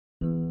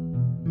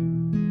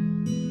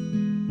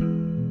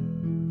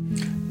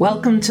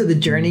Welcome to the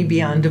Journey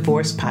Beyond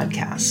Divorce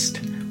podcast,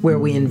 where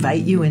we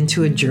invite you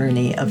into a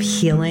journey of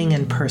healing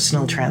and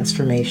personal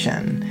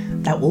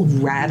transformation that will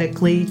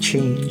radically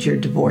change your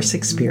divorce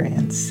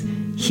experience,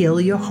 heal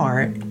your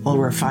heart while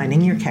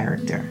refining your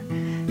character,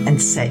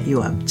 and set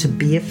you up to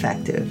be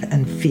effective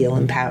and feel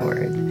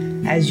empowered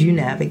as you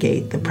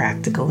navigate the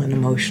practical and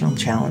emotional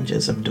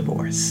challenges of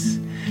divorce.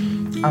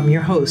 I'm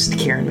your host,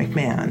 Karen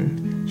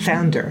McMahon,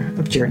 founder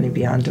of Journey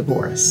Beyond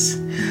Divorce.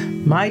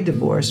 My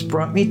divorce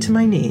brought me to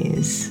my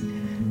knees,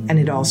 and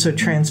it also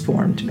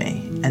transformed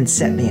me and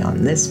set me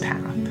on this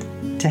path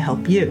to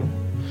help you.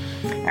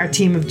 Our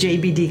team of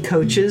JBD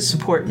coaches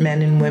support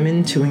men and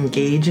women to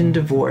engage in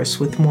divorce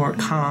with more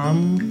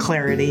calm,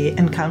 clarity,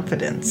 and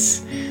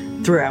confidence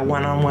through our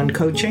one-on-one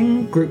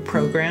coaching, group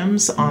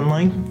programs,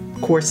 online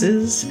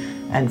courses,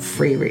 and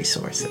free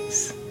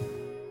resources.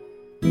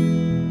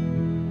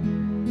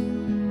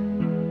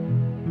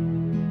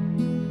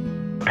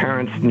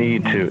 Parents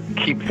need to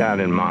keep that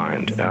in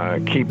mind,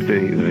 keep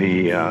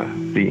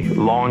the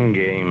long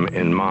game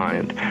in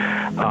mind.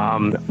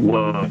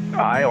 What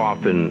I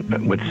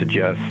often would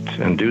suggest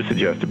and do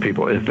suggest to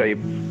people is they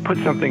put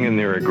something in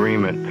their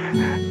agreement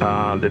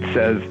that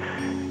says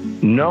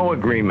no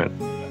agreement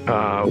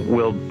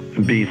will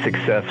be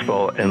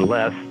successful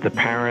unless the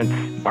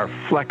parents are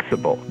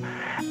flexible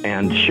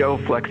and show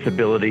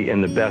flexibility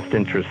in the best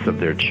interests of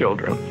their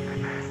children.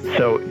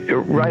 So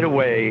right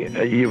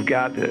away, you've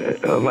got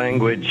a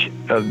language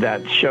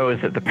that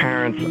shows that the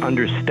parents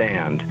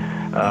understand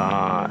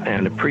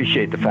and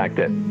appreciate the fact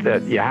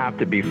that you have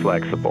to be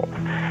flexible,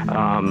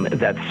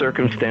 that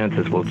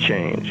circumstances will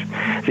change.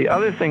 The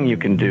other thing you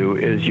can do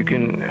is you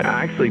can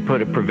actually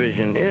put a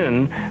provision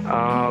in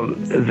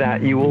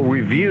that you will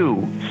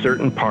review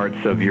certain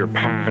parts of your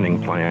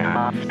parenting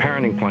plan.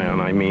 Parenting plan,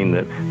 I mean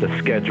the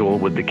schedule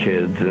with the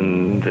kids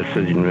and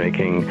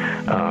decision-making,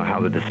 how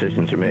the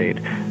decisions are made,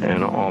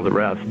 and all the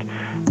rest,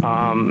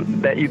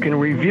 that you can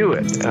review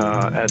it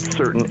at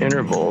certain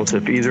intervals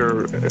if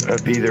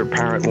either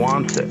parent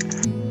wants it.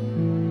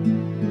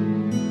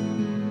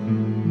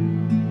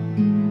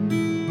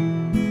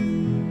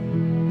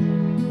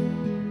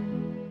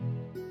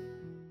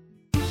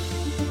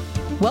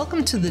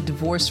 Welcome to the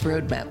Divorce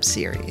Roadmap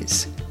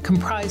series,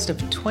 comprised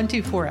of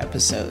 24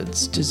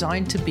 episodes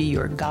designed to be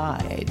your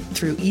guide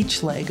through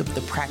each leg of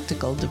the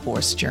practical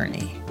divorce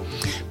journey.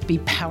 Be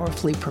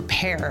powerfully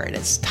prepared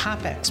as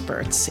top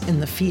experts in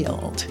the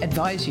field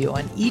advise you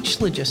on each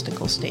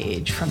logistical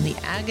stage, from the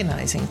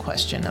agonizing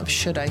question of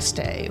should I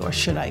stay or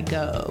should I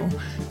go,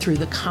 through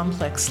the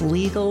complex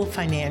legal,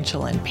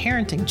 financial, and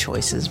parenting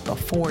choices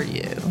before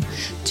you,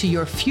 to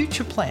your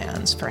future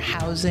plans for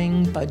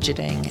housing,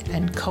 budgeting,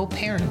 and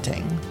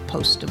co-parenting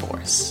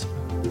post-divorce.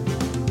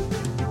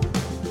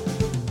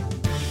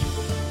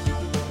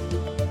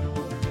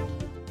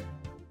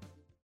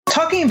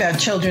 Talking about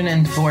children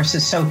and divorce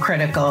is so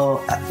critical.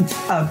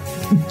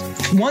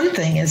 One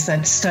thing is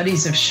that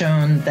studies have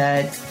shown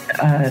that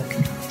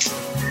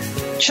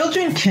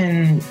children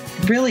can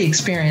really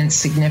experience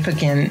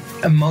significant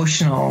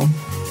emotional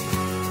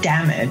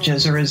damage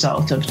as a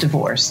result of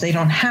divorce. They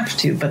don't have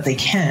to, but they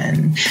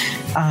can.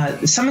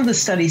 Some of the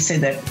studies say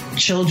that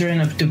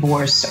children of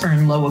divorce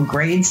earn lower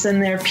grades than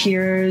their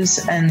peers,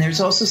 and there's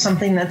also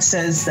something that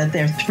says that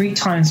they're 3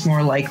 times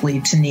more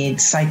likely to need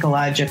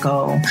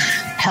psychological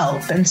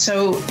help. And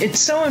so it's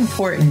so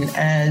important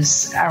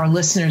as our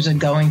listeners are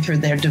going through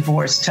their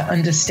divorce to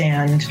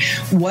understand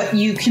what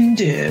you can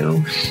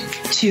do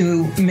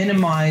to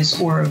minimize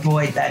or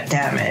avoid that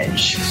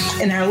damage.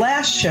 In our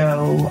last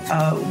show,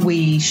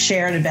 we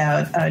shared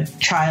about a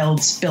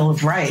child's Bill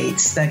of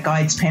Rights that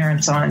guides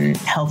parents on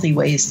healthy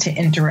ways to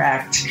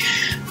interact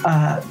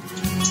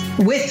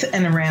with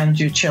and around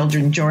your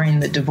children during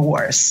the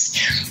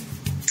divorce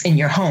in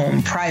your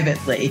home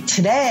privately.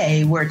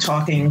 Today, we're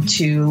talking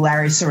to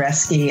Larry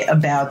Saresky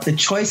about the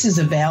choices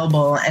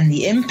available and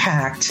the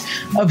impact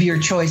of your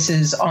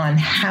choices on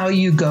how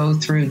you go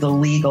through the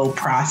legal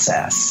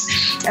process.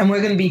 And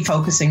we're going to be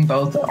focusing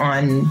both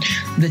on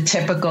the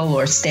typical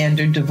or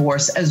standard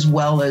divorce as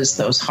well as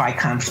those high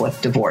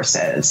conflict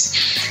divorces.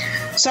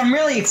 So I'm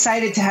really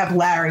excited to have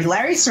Larry.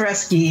 Larry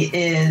Saresky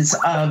is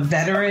a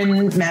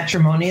veteran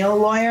matrimonial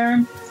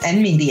lawyer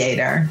and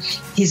mediator.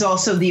 He's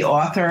also the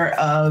author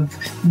of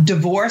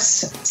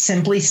Divorce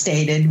Simply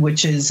Stated,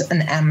 which is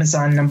an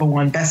Amazon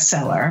 #1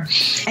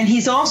 bestseller. And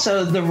he's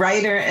also the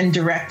writer and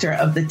director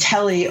of the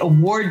Telly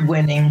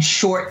award-winning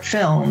short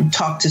film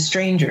Talk to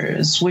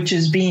Strangers, which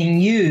is being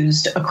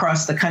used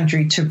across the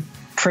country to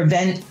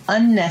prevent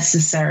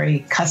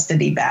unnecessary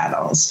custody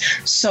battles.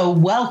 So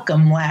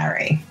welcome,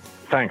 Larry.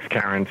 Thanks,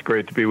 Karen. It's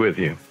great to be with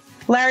you.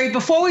 Larry,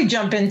 before we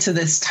jump into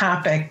this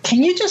topic,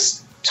 can you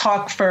just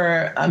talk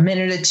for a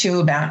minute or two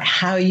about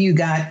how you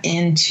got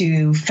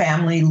into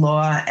family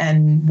law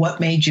and what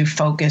made you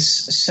focus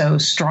so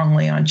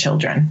strongly on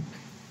children?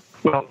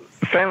 Well,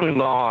 family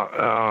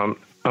law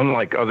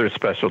unlike other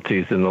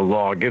specialties in the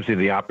law, gives you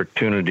the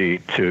opportunity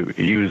to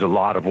use a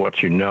lot of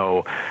what you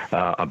know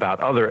about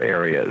other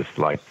areas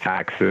like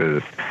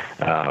taxes,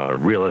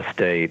 real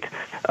estate,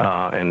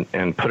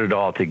 and put it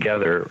all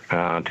together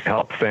to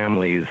help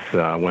families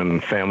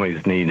when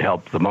families need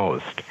help the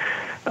most.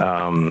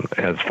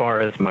 As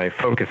far as my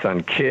focus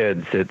on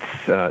kids,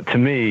 to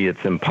me,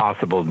 it's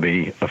impossible to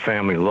be a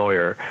family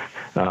lawyer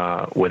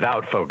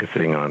without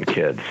focusing on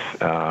kids.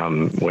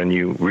 When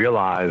you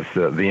realize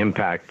the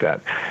impact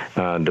that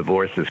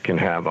divorces can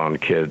have on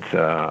kids,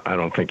 I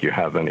don't think you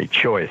have any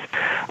choice.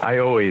 I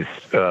always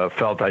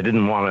felt I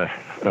didn't want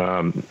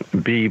to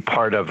be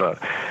part of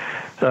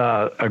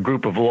a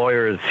group of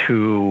lawyers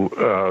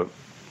who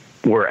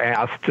were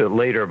asked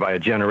later by a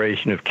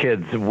generation of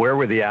kids, where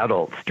were the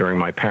adults during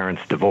my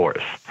parents'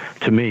 divorce?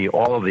 To me,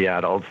 all of the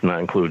adults, and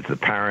that includes the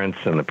parents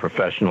and the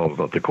professionals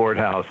at the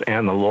courthouse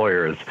and the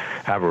lawyers,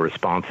 have a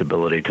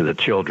responsibility to the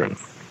children.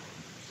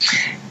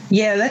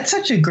 Yeah, that's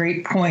such a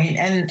great point.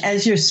 And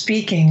as you're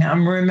speaking,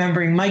 I'm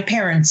remembering my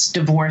parents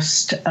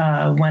divorced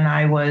when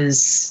I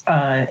was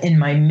in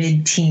my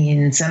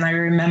mid-teens. And I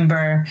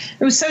remember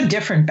it was so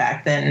different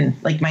back then.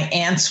 Like my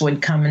aunts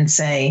would come and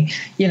say,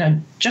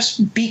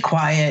 just be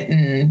quiet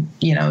and,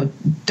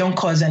 don't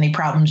cause any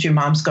problems. Your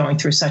mom's going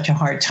through such a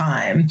hard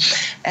time.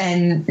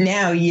 And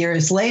now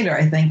years later,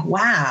 I think,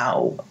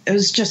 wow, it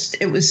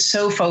was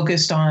so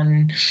focused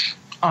on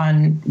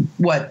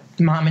what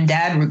mom and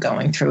dad were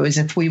going through as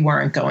if we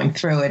weren't going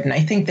through it. And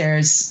I think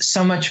there's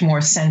so much more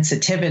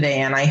sensitivity.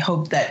 And I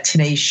hope that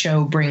today's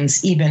show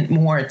brings even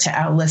more to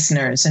our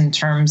listeners in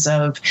terms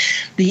of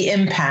the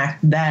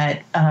impact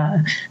that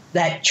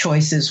that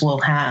choices will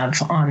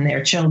have on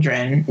their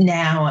children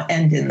now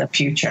and in the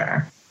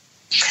future.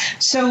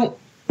 So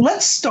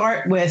let's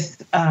start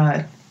with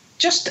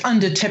just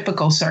under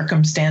typical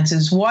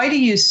circumstances, why do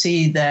you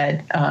see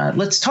that?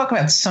 Let's talk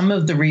about some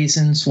of the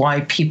reasons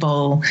why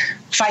people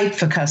fight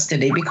for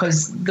custody,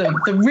 because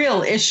the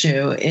real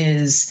issue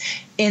is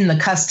in the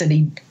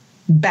custody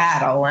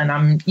battle, and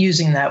I'm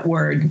using that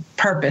word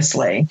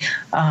purposely,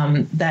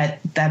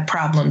 that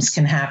problems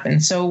can happen.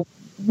 So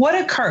what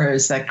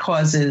occurs that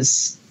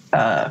causes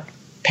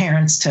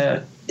parents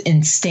to,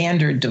 in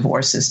standard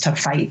divorces, to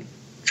fight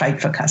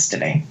for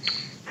custody?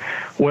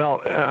 Well,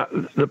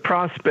 the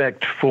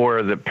prospect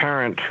for the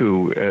parent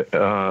who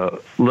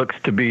looks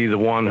to be the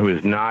one who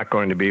is not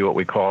going to be what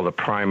we call the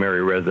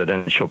primary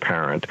residential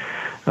parent,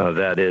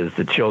 that is,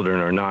 the children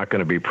are not going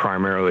to be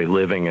primarily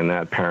living in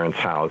that parent's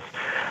house,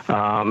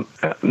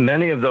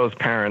 many of those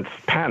parents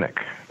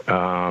panic.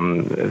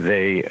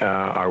 They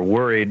are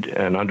worried,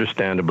 and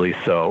understandably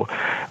so,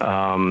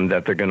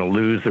 that they're going to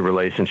lose the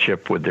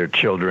relationship with their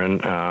children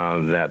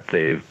that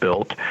they've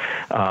built,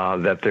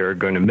 that they're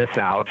going to miss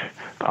out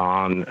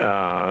on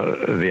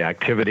the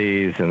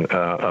activities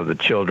of the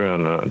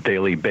children on a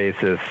daily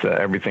basis,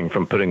 everything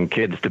from putting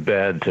kids to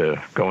bed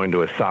to going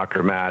to a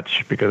soccer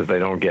match because they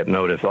don't get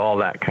noticed, all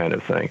that kind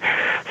of thing.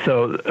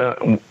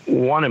 So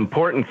one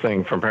important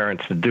thing for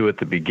parents to do at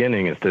the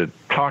beginning is to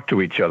talk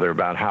to each other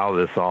about how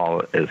this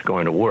all is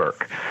going to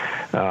work.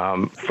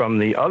 From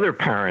the other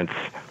parent's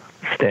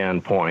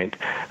standpoint,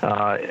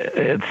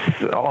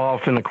 it's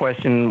often a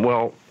question,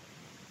 well,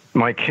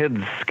 my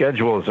kids'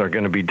 schedules are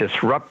going to be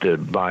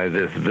disrupted by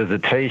this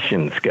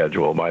visitation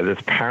schedule, by this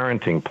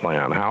parenting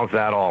plan. How's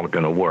that all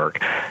going to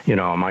work?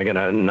 Am I going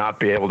to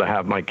not be able to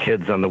have my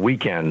kids on the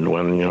weekend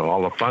when,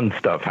 all the fun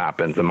stuff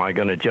happens? Am I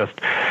going to just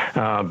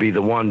be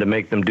the one to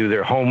make them do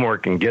their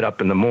homework and get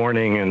up in the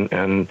morning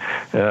and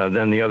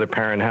then the other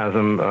parent has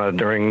them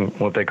during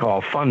what they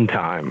call fun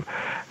time?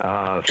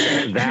 That's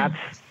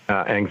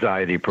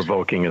anxiety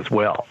provoking as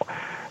well.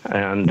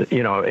 And,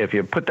 if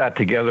you put that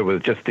together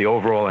with just the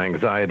overall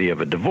anxiety of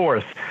a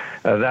divorce,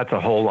 that's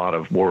a whole lot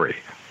of worry.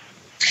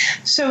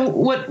 So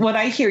what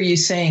I hear you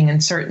saying,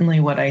 and certainly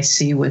what I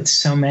see with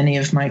so many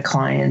of my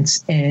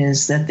clients,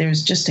 is that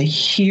there's just a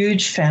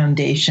huge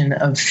foundation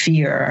of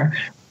fear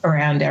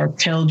around our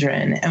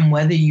children. And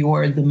whether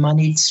you're the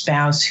moneyed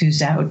spouse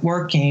who's out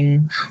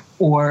working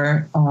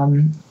or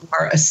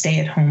a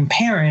stay-at-home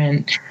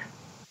parent,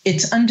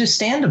 it's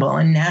understandable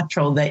and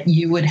natural that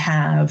you would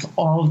have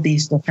all of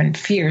these different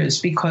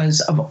fears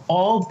because of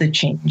all the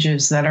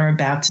changes that are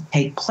about to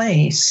take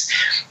place.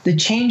 The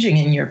changing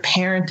in your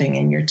parenting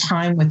and your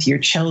time with your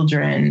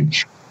children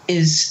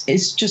is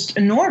just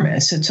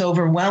enormous. It's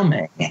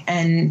overwhelming.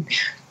 And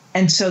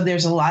so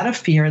there's a lot of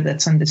fear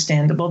that's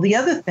understandable. The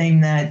other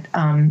thing that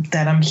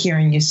I'm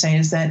hearing you say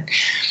is that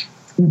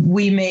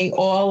we may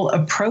all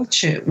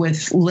approach it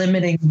with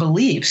limiting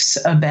beliefs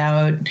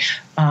about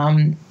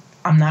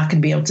I'm not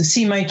going to be able to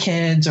see my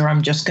kids, or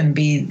I'm just going to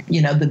be,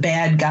 the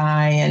bad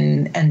guy,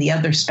 and the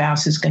other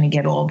spouse is going to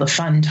get all the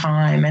fun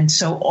time. And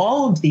so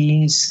all of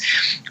these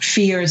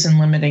fears and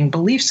limiting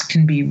beliefs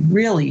can be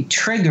really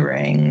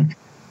triggering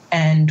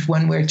And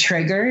when we're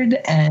triggered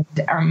and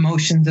our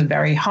emotions are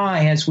very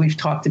high, as we've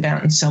talked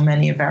about in so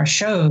many of our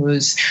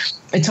shows,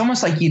 it's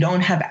almost like you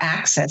don't have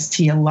access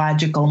to your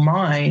logical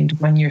mind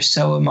when you're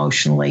so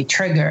emotionally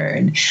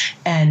triggered.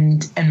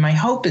 And my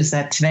hope is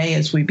that today,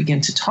 as we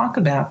begin to talk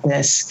about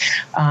this,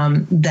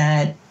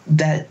 that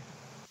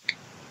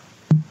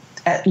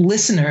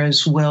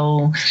listeners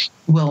will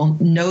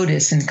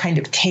notice and kind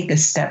of take a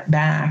step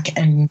back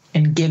and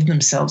give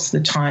themselves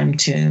the time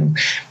to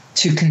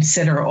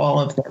consider all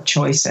of their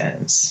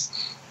choices.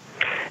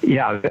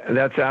 Yeah,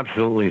 that's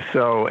absolutely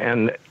so.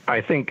 And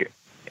I think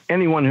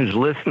anyone who's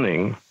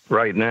listening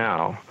right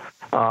now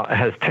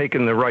has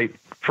taken the right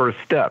first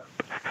step,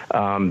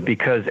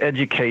 because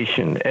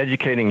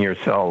educating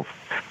yourself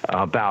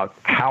about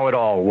how it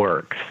all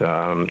works.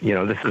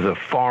 This is a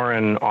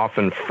foreign,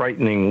 often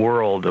frightening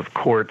world of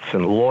courts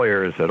and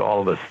lawyers that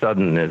all of a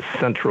sudden is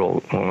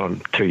central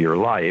to your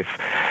life.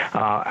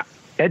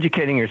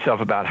 Educating yourself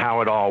about how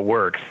it all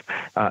works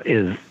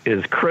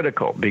is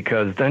critical,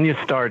 because then you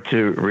start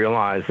to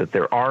realize that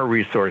there are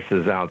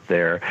resources out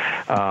there,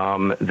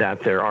 that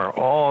there are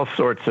all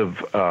sorts of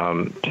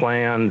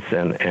plans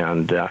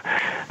and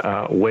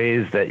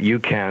ways that you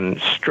can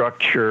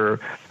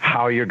structure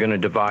how you're going to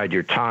divide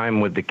your time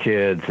with the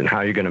kids and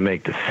how you're going to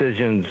make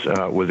decisions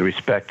with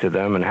respect to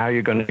them and how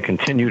you're going to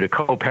continue to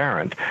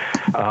co-parent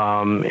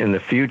in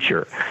the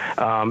future.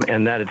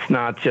 And that it's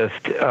not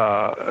just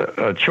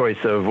a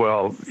choice of,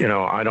 well,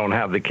 I don't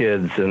have the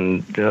kids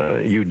and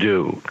you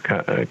do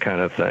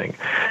kind of thing.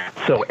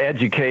 So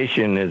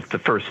education is the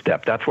first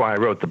step. That's why I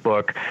wrote the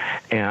book.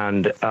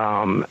 And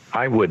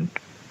I would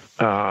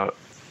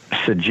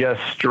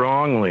suggest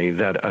strongly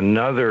that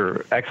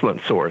another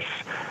excellent source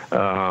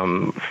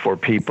for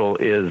people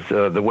is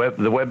the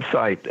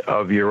website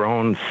of your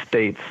own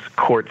state's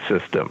court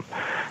system.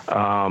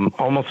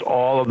 Almost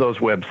all of those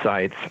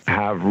websites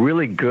have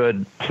really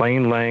good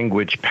plain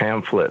language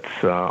pamphlets.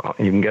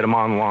 You can get them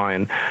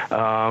online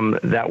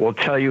that will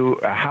tell you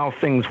how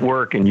things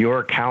work in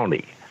your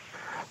county.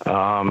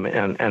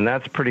 And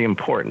that's pretty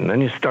important.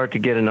 Then you start to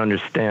get an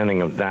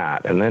understanding of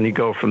that. And then you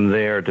go from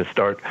there to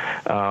start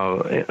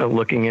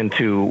looking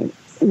into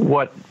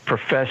what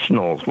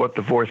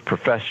divorce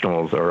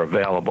professionals are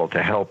available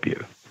to help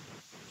you.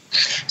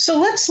 So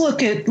let's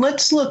look at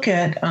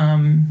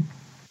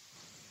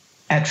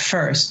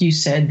first, you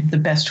said the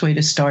best way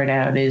to start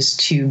out is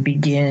to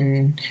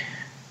begin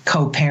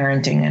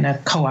co-parenting in a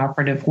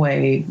cooperative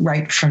way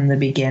right from the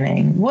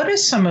beginning. What are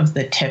some of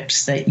the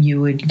tips that you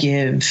would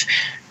give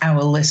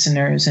our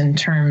listeners in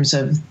terms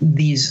of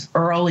these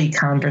early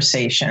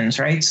conversations,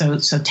 right? So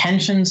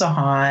tensions are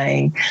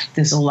high.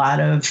 There's a lot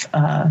of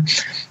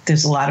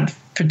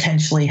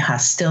potentially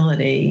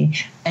hostility,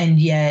 and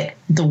yet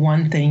the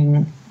one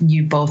thing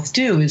you both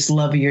do is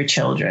love your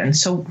children.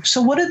 So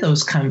what are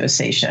those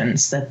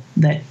conversations that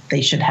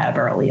they should have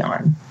early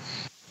on?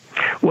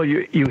 Well,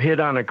 you hit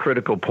on a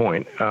critical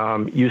point.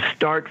 You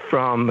start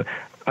from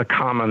a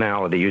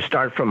commonality. You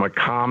start from a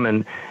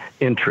common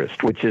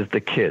interest, which is the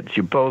kids.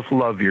 You both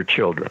love your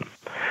children.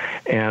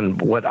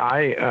 And what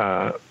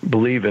I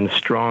believe in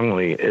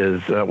strongly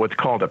is what's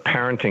called a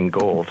parenting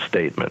goal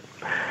statement.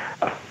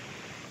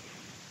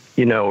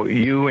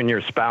 You and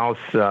your spouse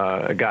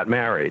got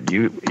married.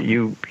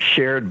 You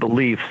shared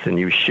beliefs and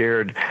you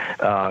shared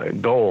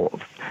goals,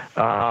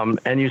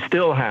 and you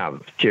still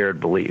have shared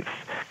beliefs.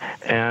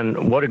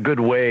 And what a good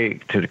way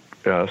to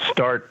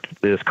start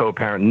this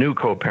new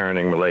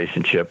co-parenting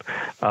relationship,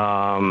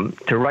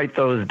 to write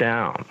those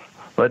down.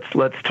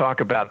 Let's talk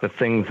about the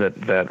things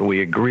that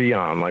we agree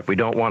on. Like, we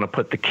don't want to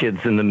put the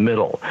kids in the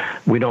middle.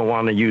 We don't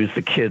want to use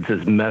the kids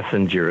as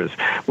messengers.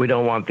 We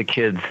don't want the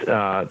kids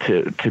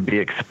to be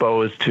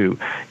exposed to,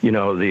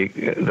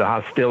 the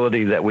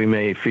hostility that we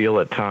may feel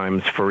at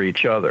times for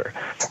each other,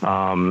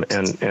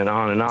 and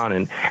on and on.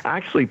 And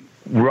actually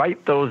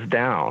write those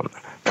down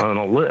on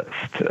a list,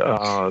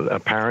 a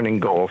parenting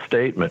goal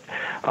statement,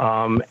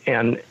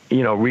 and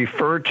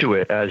refer to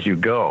it as you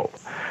go.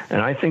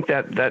 And I think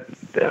that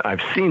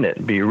I've seen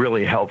it be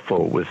really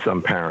helpful with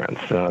some parents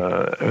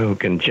who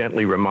can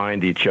gently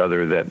remind each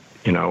other that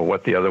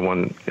what the other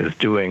one is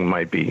doing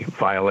might be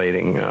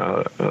violating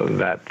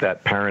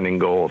that parenting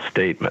goal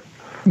statement.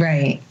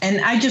 Right. And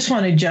I just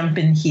want to jump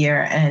in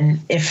here, and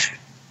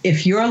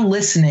if you're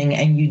listening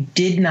and you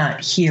did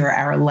not hear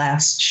our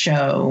last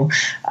show,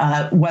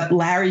 what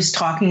Larry's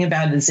talking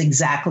about is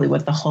exactly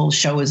what the whole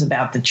show is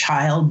about. The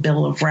Child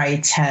Bill of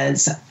Rights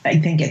has, I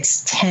think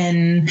it's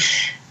 10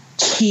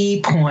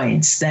 key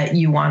points that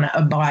you want to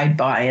abide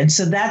by. And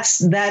so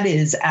that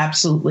is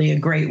absolutely a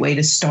great way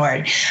to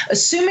start.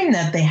 Assuming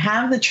that they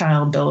have the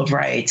Child Bill of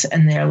Rights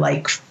and they're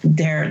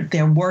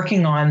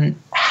working on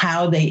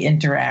how they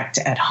interact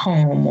at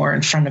home or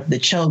in front of the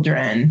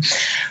children.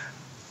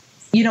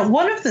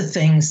 One of the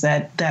things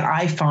that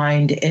I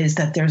find is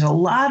that there's a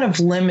lot of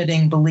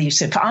limiting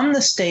beliefs. If I'm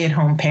the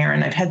stay-at-home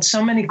parent, I've had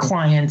so many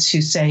clients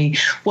who say,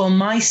 well,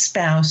 my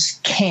spouse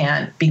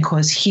can't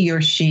because he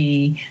or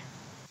she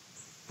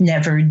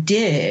never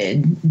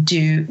did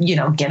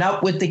get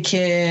up with the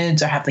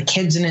kids or have the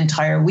kids an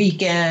entire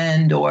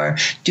weekend or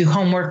do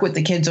homework with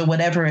the kids or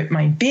whatever it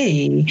might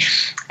be.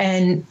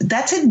 And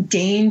that's a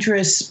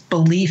dangerous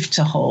belief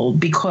to hold,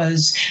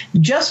 because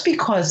just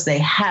because they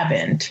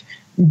haven't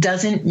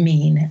doesn't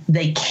mean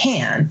they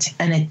can't,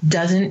 and it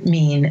doesn't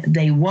mean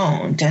they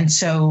won't. And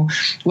so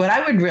what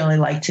I would really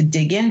like to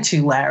dig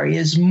into, Larry,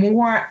 is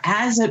more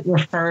as it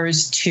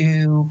refers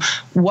to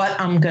what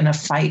I'm going to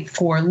fight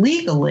for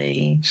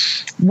legally.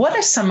 What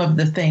are some of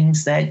the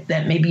things that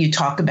maybe you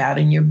talk about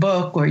in your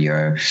book or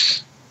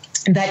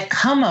that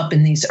come up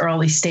in these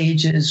early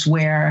stages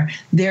where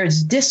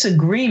there's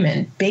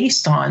disagreement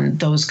based on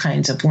those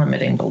kinds of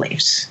limiting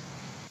beliefs?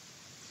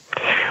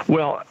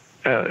 Well,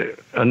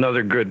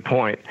 another good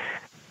point.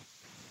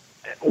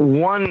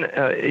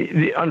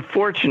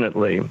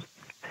 Unfortunately,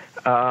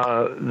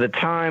 the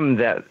time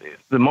that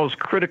the most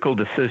critical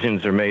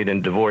decisions are made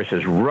in divorce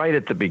is right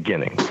at the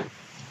beginning.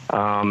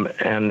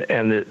 And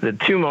the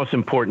two most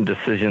important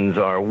decisions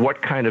are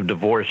what kind of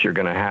divorce you're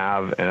going to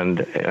have,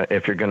 and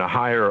if you're going to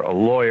hire a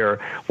lawyer,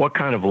 what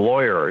kind of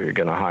lawyer are you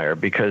going to hire?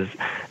 Because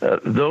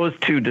those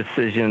two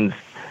decisions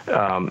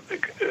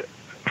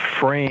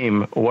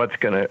frame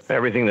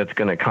everything that's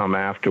going to come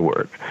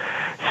afterward.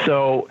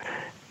 So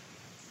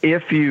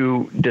if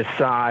you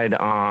decide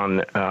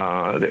on,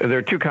 there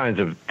are two kinds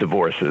of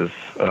divorces.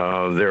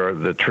 There are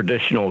the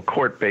traditional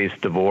court-based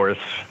divorce,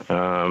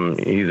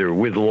 either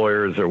with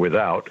lawyers or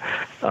without,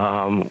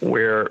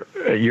 where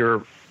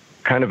you're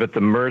kind of at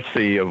the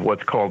mercy of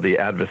what's called the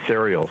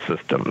adversarial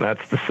system.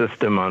 That's the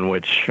system on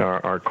which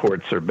our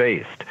courts are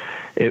based.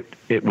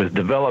 It was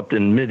developed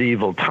in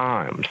medieval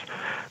times,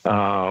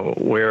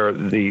 where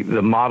the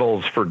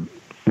models for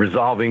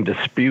resolving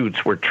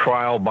disputes were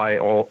trial by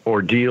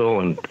ordeal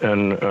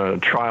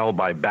and trial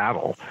by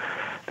battle.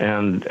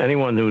 And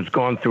anyone who's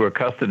gone through a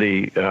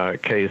custody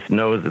case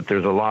knows that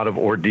there's a lot of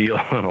ordeal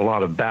and a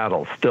lot of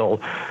battle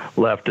still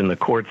left in the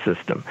court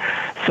system.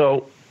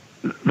 So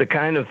the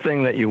kind of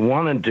thing that you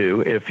want to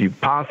do, if you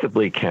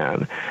possibly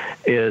can,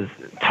 is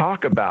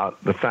talk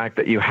about the fact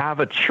that you have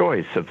a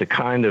choice of the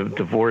kind of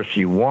divorce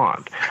you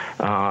want,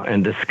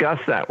 and discuss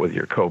that with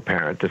your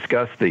co-parent.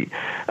 Discuss the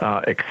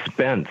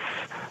expense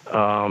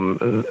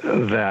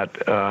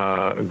that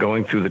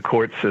going through the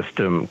court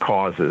system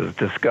causes.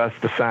 Discuss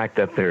the fact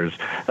that there's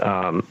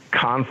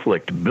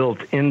conflict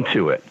built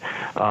into it.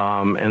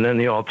 And then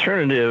the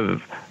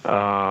alternative,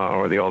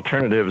 or the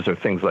alternatives, are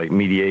things like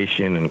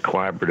mediation and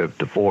collaborative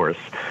divorce.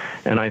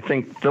 And I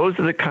think those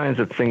are the kinds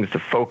of things to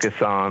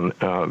focus on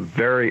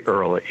very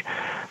early.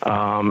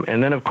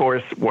 And then, of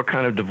course, what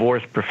kind of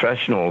divorce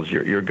professionals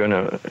you're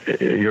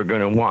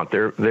gonna want.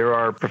 There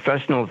are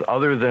professionals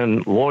other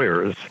than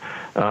lawyers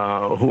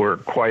who are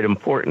quite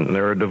important.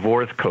 There are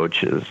divorce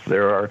coaches.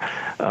 There are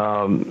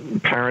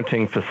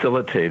parenting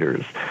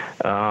facilitators.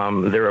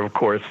 There are, of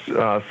course,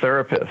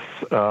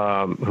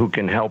 therapists who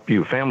can help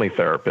you, family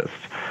therapists,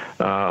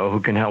 who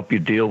can help you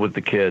deal with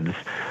the kids.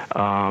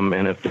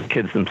 And if the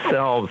kids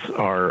themselves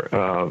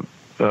are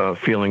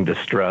feeling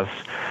distress,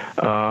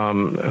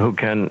 who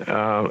can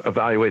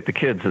evaluate the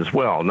kids as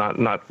well,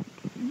 not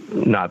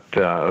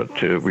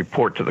to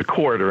report to the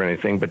court or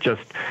anything, but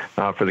just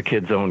for the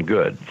kids' own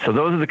good. So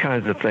those are the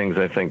kinds of things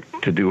I think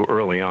to do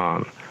early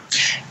on.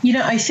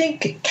 I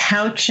think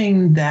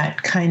couching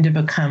that kind of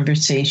a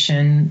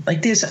conversation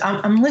like this,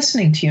 I'm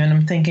listening to you and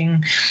I'm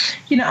thinking,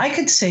 I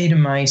could say to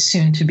my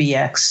soon-to-be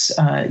ex,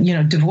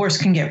 divorce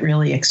can get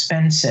really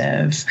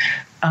expensive.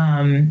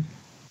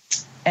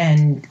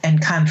 And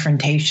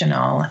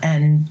confrontational,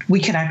 and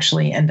we could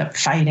actually end up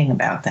fighting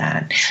about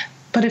that.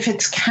 But if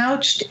it's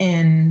couched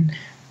in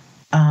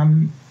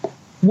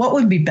what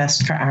would be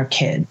best for our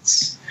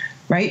kids,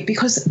 right?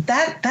 Because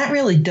that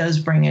really does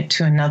bring it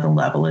to another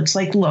level. It's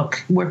like,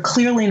 look, we're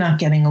clearly not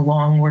getting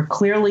along. We're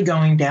clearly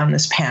going down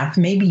this path.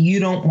 Maybe you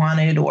don't want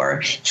it,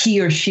 or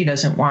he or she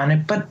doesn't want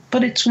it,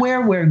 but it's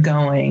where we're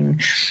going.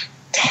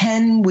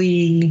 Can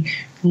we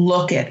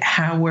look at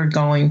how we're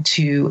going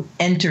to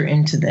enter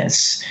into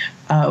this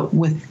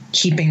with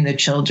keeping the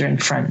children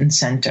front and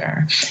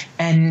center?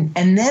 And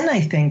then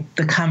I think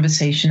the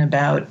conversation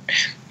about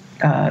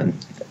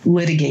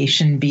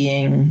litigation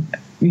being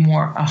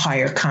more a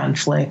higher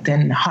conflict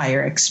and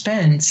higher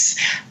expense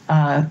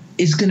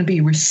is going to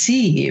be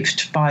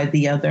received by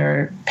the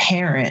other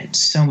parent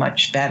so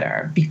much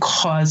better,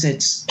 because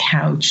it's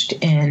couched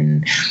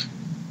in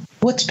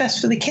what's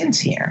best for the kids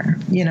here.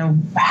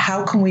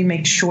 How can we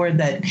make sure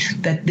that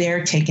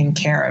they're taken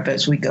care of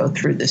as we go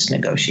through this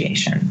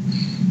negotiation?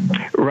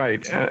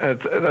 Right.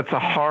 That's a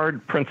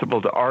hard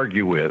principle to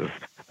argue with.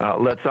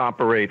 Let's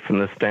operate from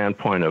the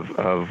standpoint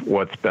of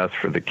what's best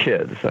for the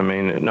kids. I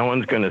mean, no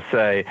one's going to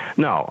say,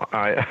 no,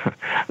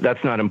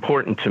 that's not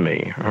important to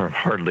me, or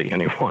hardly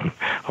anyone,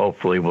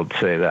 hopefully, will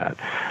say that.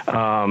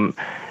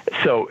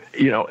 So,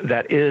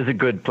 that is a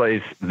good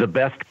place, the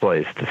best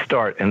place to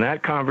start. And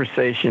that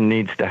conversation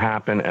needs to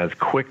happen as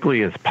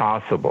quickly as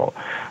possible,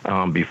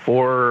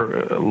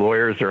 before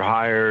lawyers are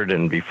hired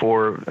and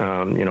before,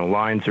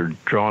 lines are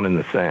drawn in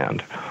the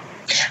sand.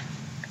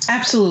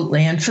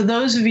 Absolutely. And for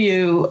those of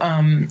you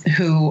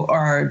who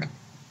are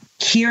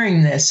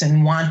hearing this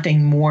and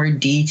wanting more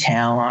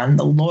detail on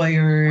the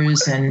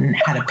lawyers and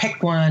how to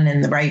pick one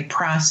and the right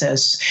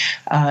process,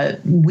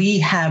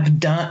 we've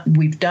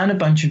done a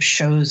bunch of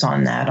shows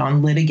on that,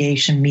 on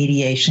litigation,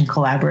 mediation,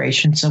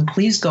 collaboration. So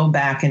please go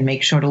back and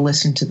make sure to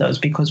listen to those,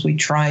 because we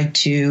tried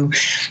to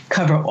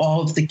cover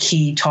all of the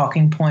key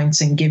talking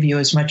points and give you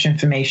as much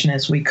information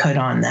as we could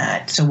on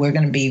that. So we're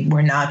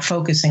not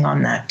focusing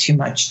on that too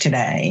much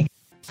today.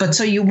 But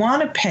so you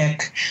want to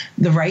pick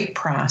the right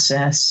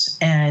process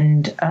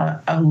and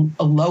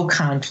a low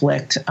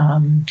conflict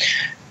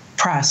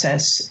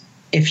process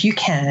if you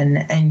can,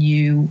 and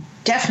you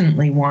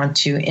definitely want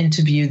to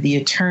interview the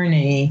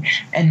attorney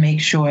and make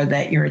sure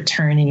that your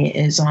attorney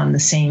is on the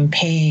same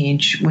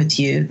page with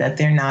you, that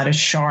they're not a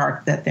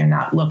shark, that they're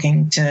not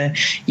looking to,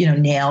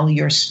 nail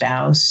your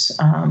spouse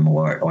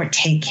or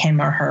take him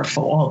or her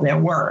for all they're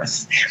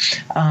worth.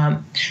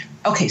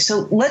 Okay,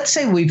 so let's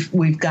say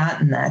we've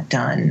gotten that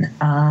done.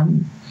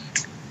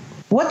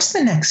 What's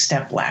the next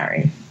step,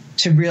 Larry,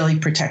 to really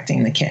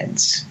protecting the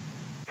kids?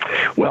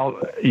 Well,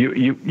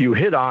 you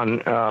hit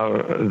on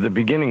the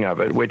beginning of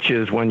it, which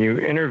is when you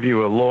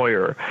interview a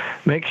lawyer,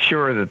 make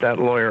sure that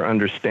lawyer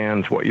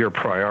understands what your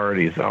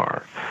priorities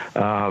are,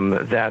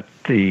 that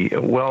the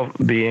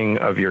well-being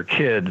of your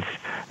kids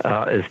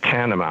is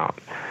tantamount.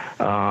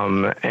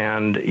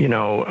 And,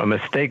 a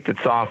mistake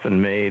that's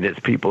often made is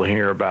people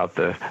hear about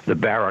the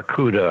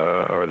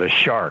barracuda or the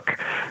shark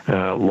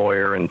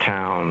lawyer in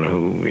town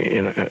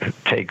who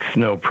takes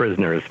no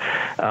prisoners.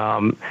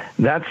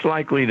 That's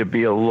likely to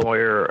be a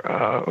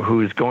lawyer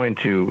who's going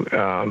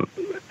to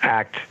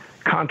act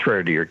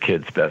contrary to your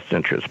kid's best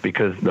interest,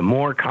 because the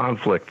more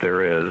conflict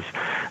there is,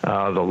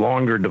 the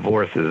longer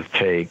divorces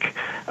take.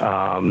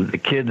 The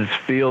kids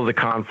feel the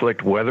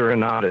conflict, whether or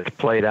not it's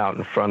played out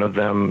in front of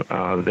them.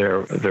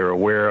 They're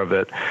aware of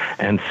it,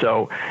 and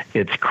so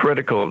it's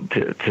critical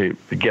to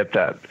get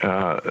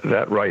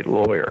that right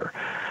lawyer.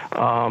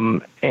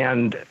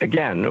 And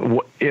again,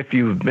 if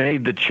you've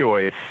made the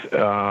choice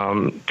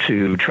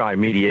to try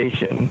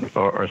mediation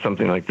or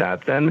something like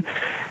that, then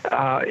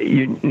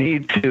you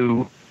need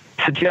to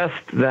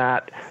suggest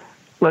that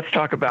let's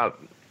talk about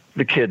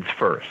the kids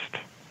first.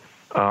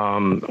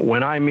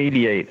 When I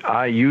mediate,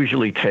 I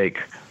usually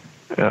take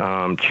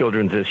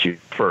children's issues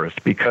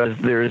first, because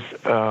there's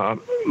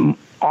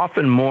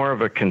often more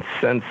of a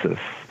consensus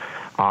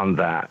on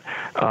that.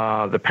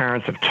 The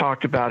parents have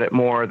talked about it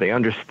more. They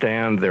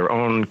understand their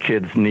own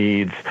kids'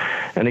 needs.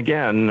 And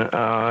again,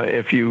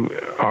 if you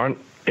aren't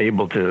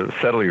able to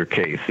settle your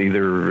case,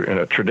 either in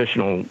a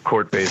traditional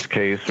court-based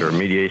case or a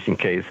mediation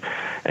case,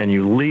 and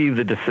you leave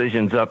the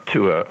decisions up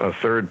to a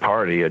third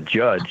party, a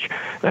judge,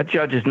 that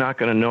judge is not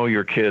going to know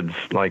your kids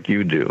like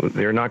you do.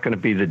 They're not going to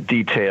be the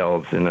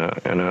details in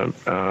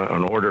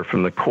an order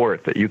from the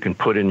court that you can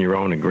put in your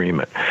own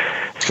agreement.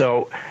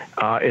 So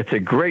it's a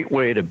great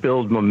way to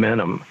build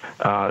momentum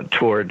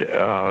toward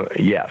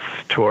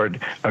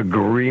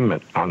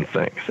agreement on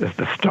things, is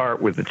to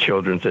start with the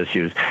children's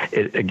issues.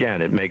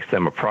 It makes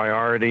them a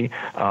priority,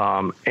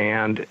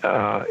 and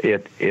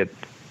it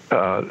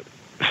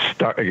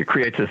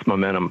creates this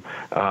momentum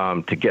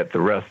to get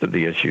the rest of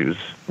the issues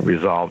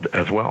resolved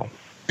as well.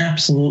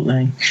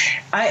 Absolutely.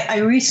 I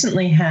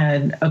recently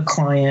had a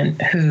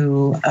client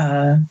who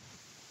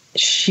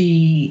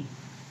she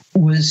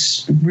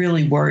was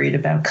really worried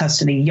about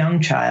custody, young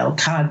child,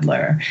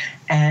 toddler,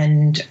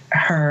 and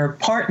her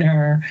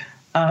partner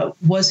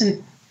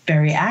wasn't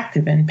very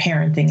active in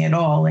parenting at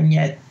all, and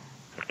yet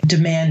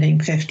demanding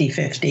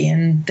 50-50.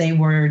 And they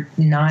were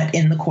not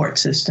in the court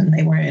system.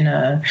 They were in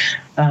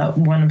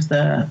one of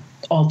the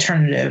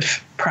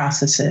alternative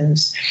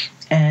processes.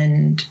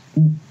 And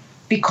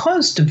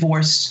because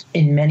divorce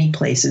in many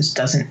places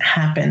doesn't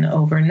happen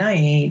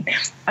overnight,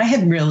 I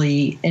had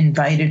really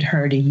invited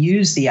her to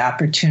use the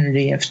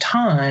opportunity of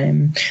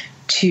time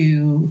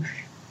to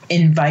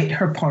invite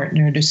her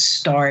partner to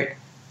start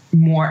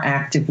more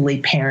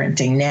actively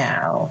parenting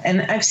now.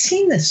 And I've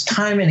seen this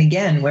time and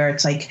again where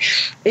it's like,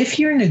 if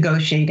you're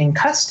negotiating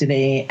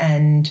custody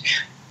and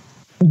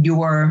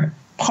your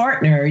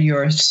partner,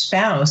 your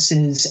spouse,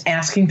 is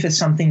asking for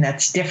something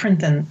that's different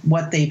than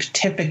what they've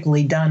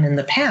typically done in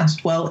the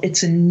past, well,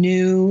 it's a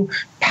new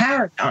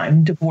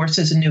paradigm. Divorce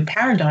is a new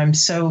paradigm.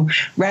 So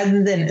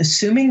rather than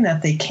assuming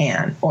that they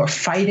can or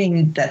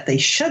fighting that they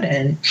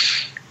shouldn't,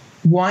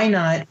 why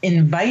not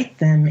invite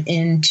them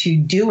into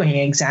doing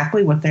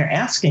exactly what they're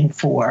asking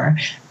for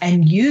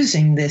and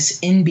using this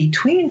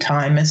in-between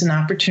time as an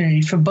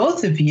opportunity for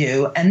both of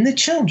you and the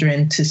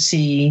children to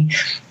see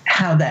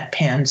how that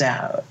pans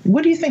out?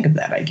 What do you think of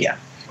that idea?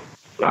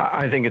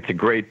 I think it's a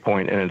great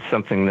point, and it's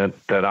something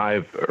that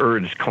I've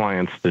urged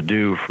clients to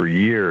do for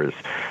years.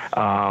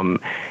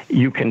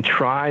 You can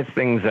try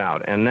things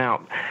out. And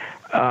now,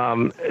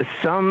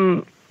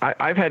 some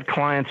I've had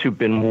clients who've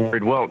been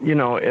worried, well,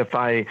 if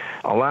I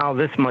allow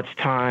this much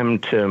time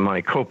to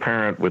my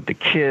co-parent with the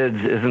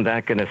kids, isn't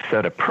that going to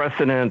set a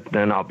precedent?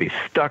 Then I'll be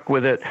stuck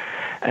with it.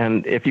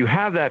 And if you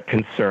have that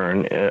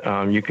concern,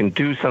 you can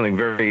do something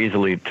very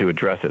easily to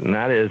address it, and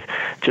that is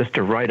just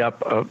to write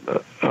up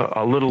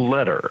a little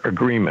letter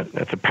agreement.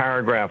 It's a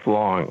paragraph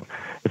long.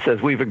 It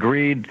says, we've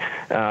agreed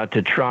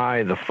to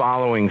try the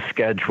following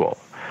schedule.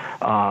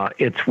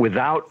 It's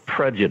without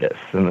prejudice,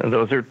 and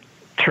those are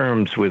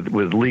terms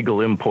with legal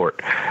import.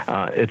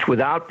 It's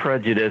without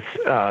prejudice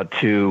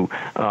to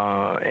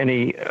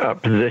any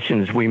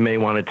positions we may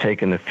want to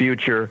take in the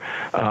future,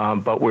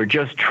 but we're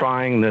just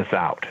trying this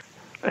out,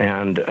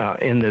 and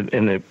in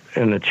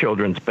the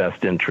children's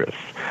best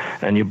interests.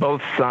 And you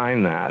both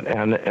sign that,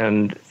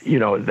 and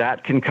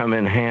that can come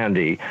in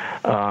handy,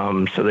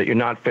 so that you're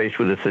not faced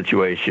with a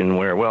situation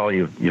where, well,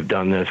 you've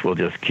done this, we'll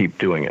just keep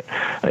doing it.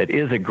 It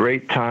is a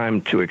great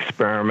time to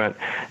experiment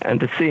and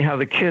to see how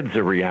the kids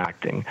are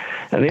reacting.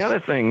 And the other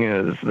thing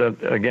is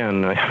that,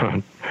 again,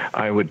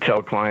 I would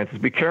tell clients is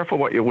be careful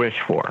what you wish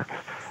for.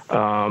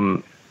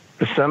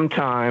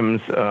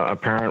 Sometimes a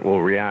parent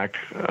will react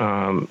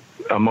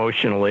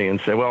emotionally and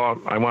say, well,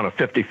 I want a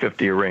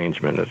 50-50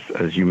 arrangement,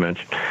 as you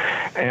mentioned.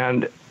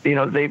 And,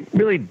 they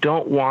really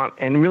don't want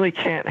and really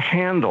can't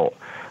handle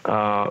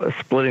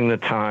splitting the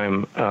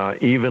time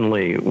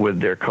evenly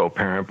with their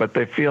co-parent, but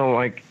they feel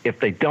like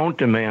if they don't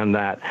demand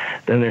that,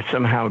 then they're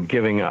somehow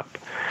giving up.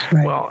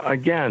 Right. Well,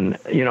 again,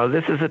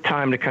 this is a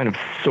time to kind of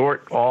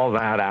sort all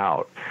that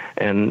out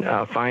and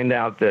find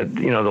out that,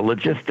 the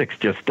logistics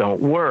just don't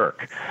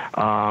work.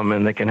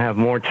 And they can have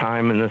more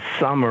time in the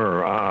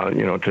summer,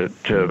 to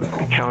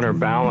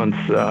counterbalance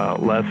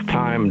less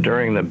time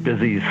during the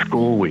busy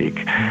school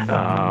week.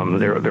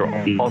 There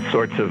are all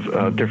sorts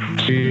of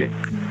different...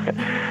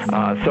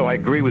 So I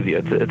agree with you.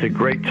 It's a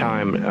great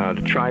time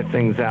to try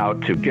things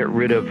out, to get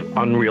rid of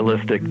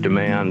unrealistic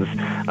demands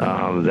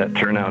that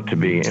turn out to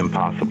be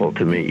impossible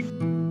to meet.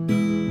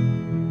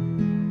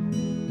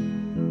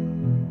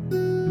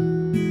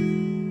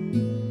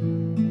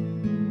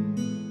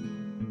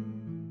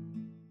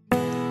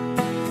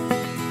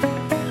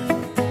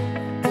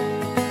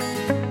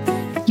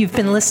 You've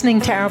been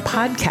listening to our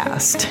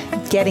podcast,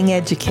 Getting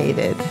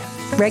Educated,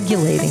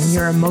 Regulating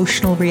Your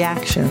Emotional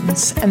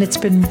Reactions, and it's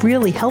been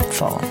really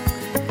helpful.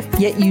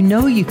 Yet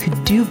you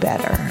could do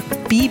better,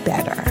 be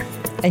better,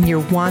 and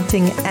you're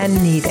wanting and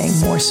needing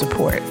more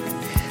support.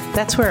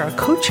 That's where our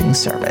coaching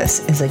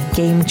service is a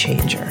game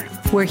changer.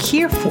 We're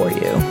here for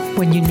you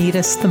when you need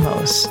us the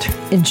most,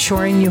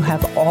 ensuring you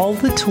have all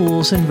the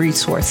tools and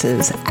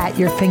resources at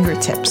your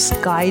fingertips,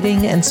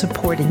 guiding and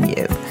supporting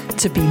you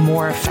to be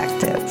more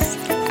effective.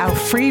 Our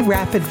free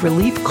Rapid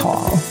Relief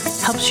Call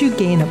helps you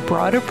gain a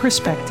broader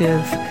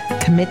perspective,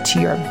 commit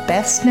to your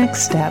best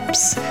next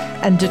steps,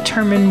 and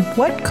determine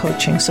what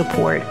coaching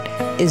support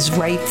is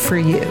right for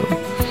you.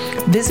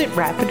 Visit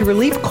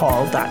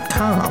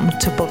rapidreliefcall.com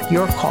to book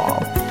your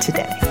call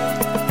today.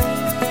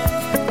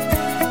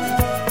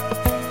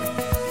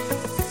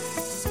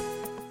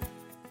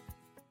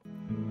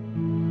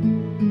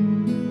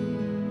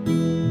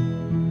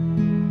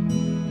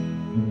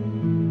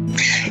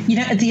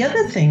 The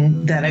other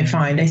thing that I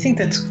find, I think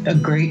that's a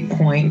great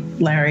point,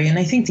 Larry, and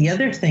I think the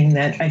other thing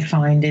that I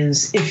find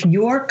is if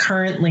you're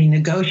currently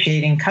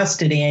negotiating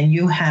custody and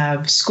you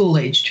have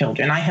school-age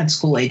children, I had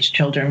school-age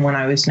children when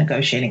I was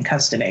negotiating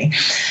custody,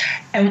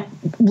 and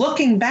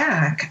looking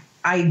back,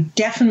 I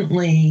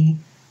definitely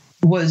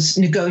was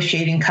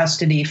negotiating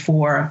custody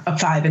for a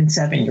 5 and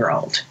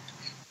 7-year-old,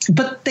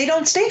 but they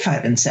don't stay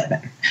 5 and 7.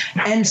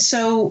 And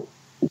so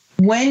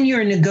when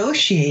you're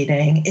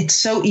negotiating, it's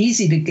so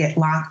easy to get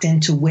locked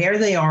into where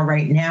they are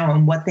right now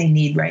and what they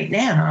need right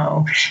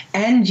now.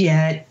 And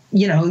yet,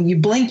 you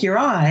blink your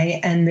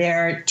eye and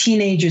they're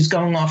teenagers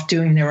going off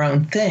doing their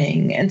own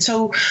thing. And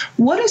so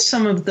what are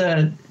some of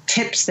the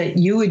tips that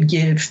you would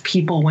give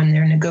people when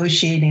they're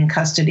negotiating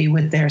custody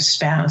with their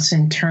spouse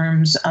in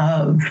terms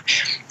of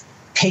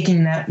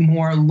taking that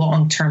more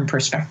long-term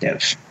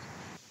perspective?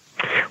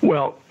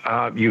 Well,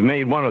 you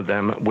made one of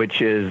them,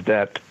 which is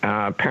that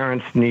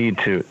parents need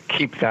to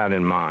keep that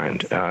in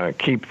mind,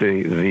 keep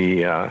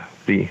the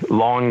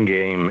long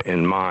game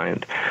in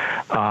mind.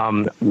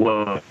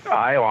 What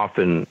I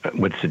often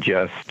would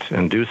suggest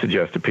and do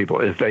suggest to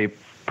people is they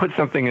put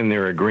something in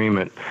their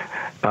agreement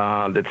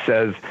that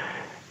says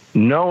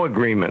no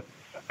agreement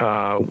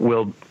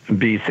will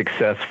be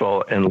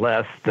successful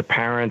unless the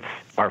parents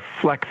are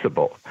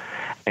flexible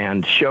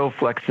and show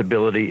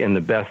flexibility in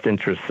the best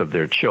interests of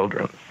their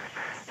children.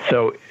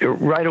 So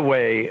right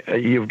away,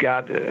 you've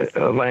got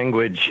a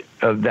language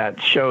that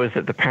shows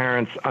that the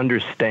parents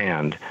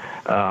understand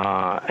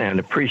and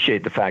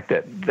appreciate the fact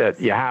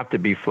that you have to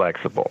be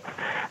flexible,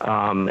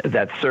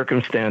 that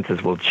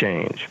circumstances will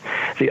change.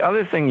 The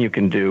other thing you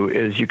can do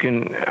is you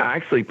can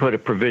actually put a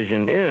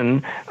provision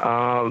in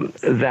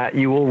that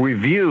you will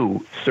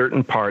review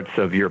certain parts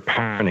of your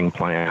parenting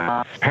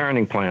plan.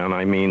 Parenting plan,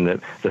 I mean the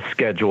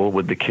schedule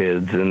with the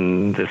kids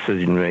and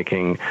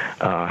decision-making,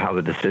 how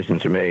the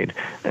decisions are made,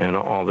 and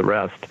all the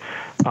rest.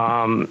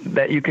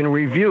 that you can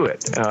review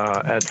it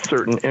at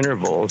certain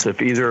intervals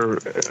if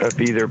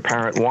either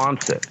parent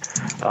wants it.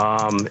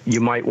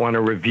 You might want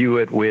to review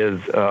it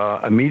with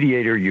a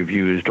mediator you've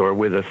used, or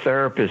with a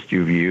therapist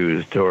you've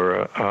used,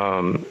 or a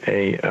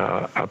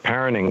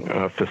parenting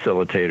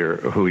facilitator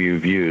who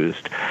you've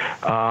used.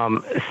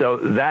 So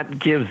that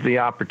gives the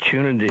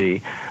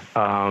opportunity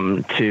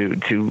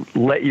to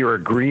let your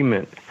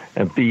agreement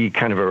be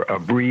kind of a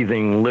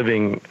breathing,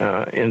 living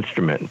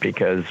instrument,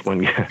 because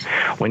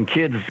when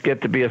kids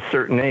get to be a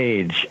certain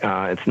age,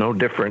 it's no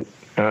different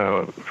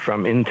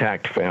from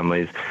intact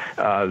families.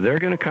 They're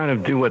going to kind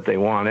of do what they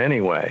want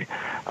anyway,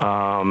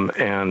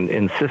 and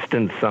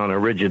insistence on a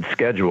rigid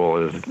schedule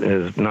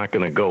is not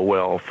going to go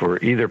well for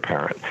either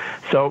parent.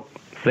 So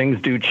things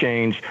do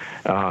change.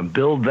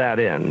 Build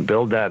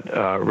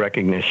that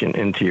recognition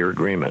into your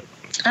agreement.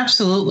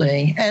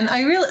 Absolutely. And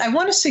I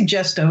want to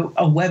suggest a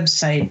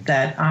website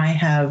that I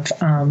have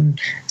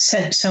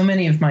sent so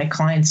many of my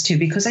clients to,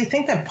 because I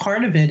think that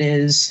part of it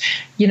is,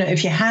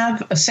 if you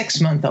have a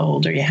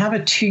 6-month-old, or you have a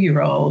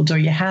 2-year-old, or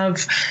you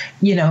have,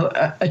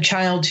 a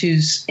child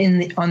who's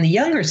on the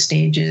younger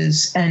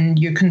stages, and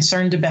you're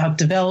concerned about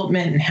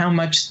development and how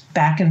much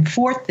back and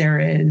forth there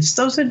is,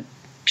 those are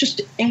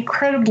just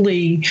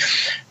incredibly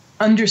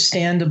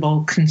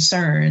understandable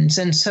concerns.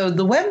 And so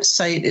the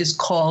website is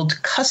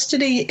called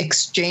Custody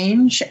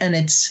Exchange, and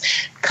it's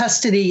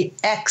Custody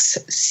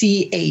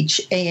XCHANGE,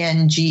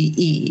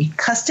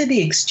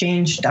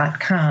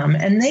 custodyexchange.com.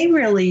 And they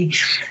really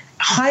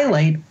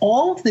highlight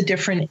all of the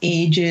different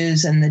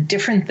ages and the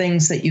different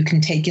things that you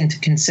can take into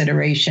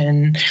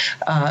consideration,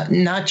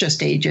 not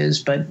just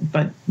ages, but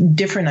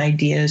different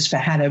ideas for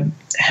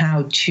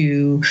how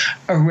to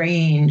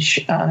arrange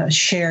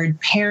shared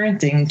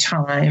parenting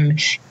time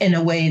in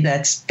a way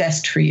that's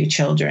best for your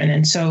children.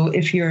 And so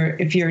if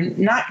you're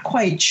not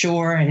quite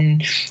sure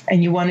and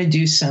you want to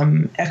do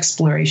some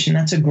exploration,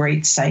 that's a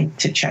great site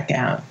to check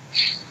out.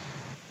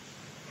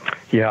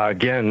 Yeah,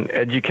 again,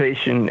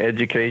 education.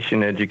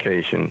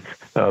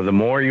 The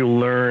more you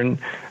learn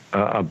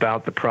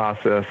about the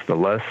process, the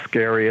less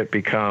scary it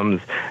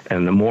becomes,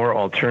 and the more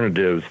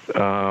alternatives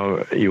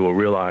you will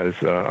realize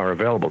are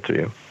available to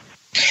you.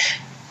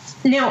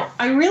 Now,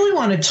 I really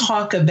want to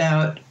talk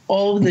about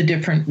all of the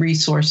different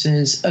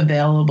resources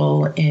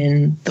available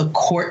in the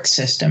court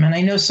system. And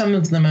I know some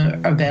of them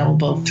are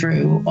available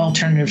through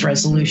alternative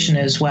resolution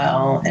as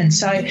well. And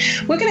so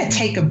we're going to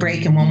take a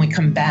break. And when we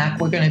come back,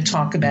 we're going to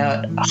talk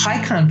about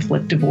high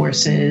conflict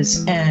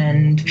divorces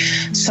and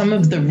some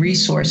of the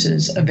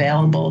resources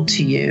available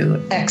to you,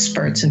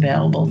 experts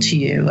available to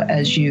you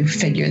as you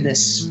figure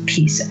this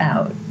piece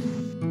out.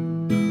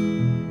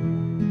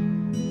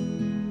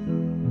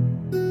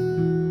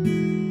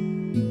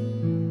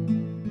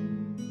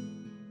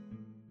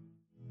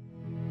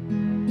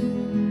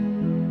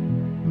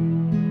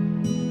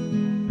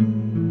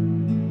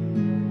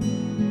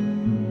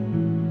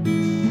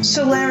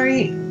 So,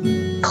 Larry,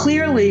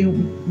 clearly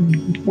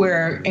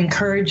we're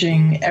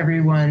encouraging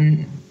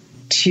everyone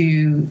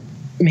to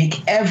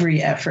make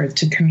every effort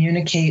to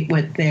communicate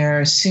with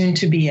their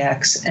soon-to-be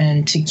ex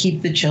and to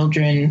keep the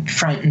children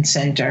front and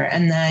center,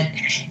 and that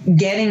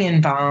getting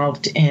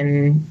involved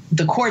in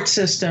the court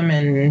system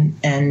and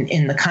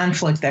in the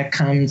conflict that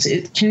comes,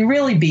 it can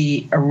really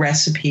be a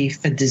recipe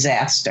for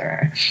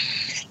disaster.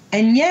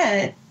 And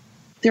yet,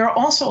 there are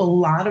also a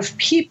lot of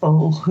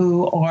people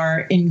who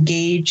are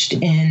engaged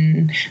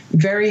in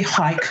very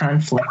high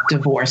conflict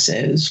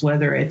divorces,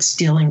 whether it's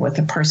dealing with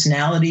a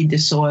personality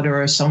disorder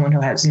or someone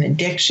who has an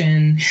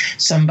addiction,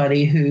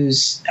 somebody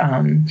who's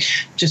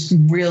just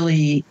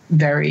really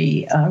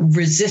very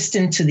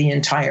resistant to the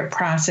entire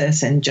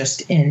process and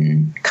just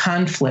in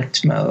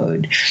conflict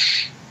mode.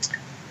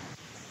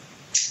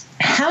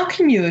 How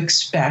can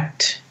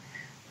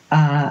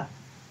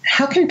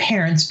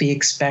parents be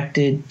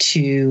expected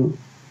to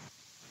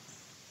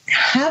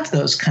have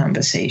those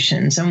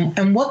conversations,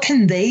 and what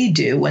can they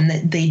do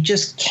when they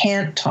just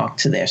can't talk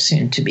to their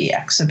soon-to-be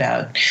ex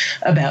about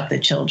the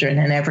children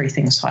and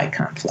everything's high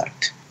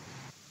conflict?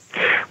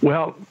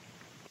 Well,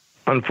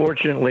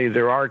 unfortunately,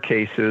 there are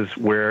cases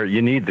where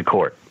you need the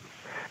court.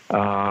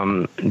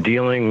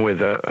 Dealing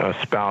with a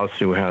spouse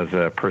who has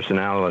a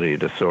personality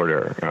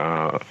disorder,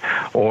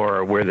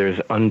 or where there's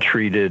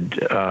untreated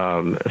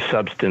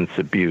substance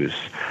abuse,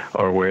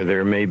 or where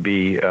there may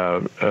be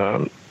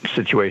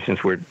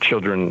situations where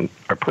children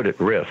are put at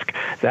risk.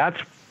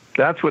 That's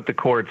what the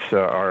courts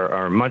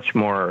are much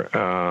more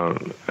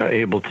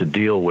able to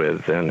deal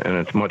with, and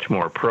it's much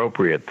more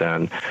appropriate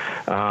then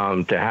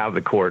to have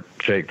the court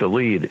take the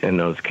lead in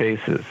those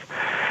cases.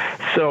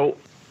 So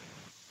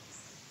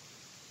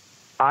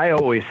I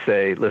always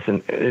say,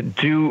 listen,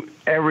 do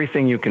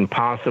everything you can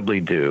possibly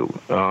do,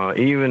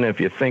 even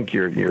if you think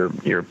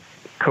your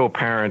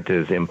co-parent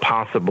is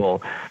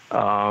impossible.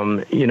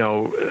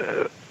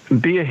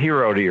 be a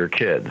hero to your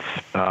kids.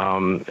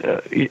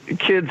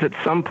 Kids at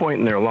some point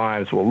in their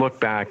lives will look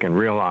back and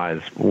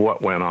realize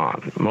what went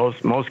on.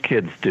 Most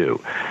kids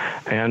do.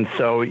 And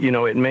so,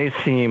 it may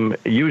seem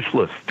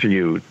useless to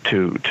you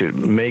to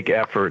make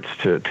efforts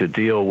to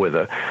deal with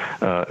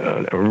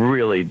a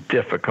really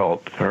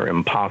difficult or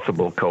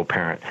impossible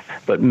co-parent,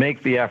 but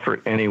make the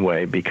effort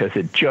anyway, because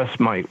it just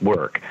might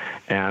work.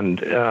 And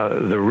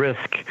the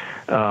risk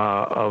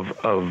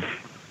of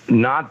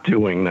not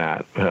doing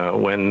that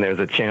when there's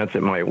a chance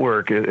it might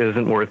work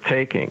isn't worth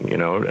taking.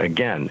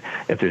 Again,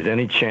 if there's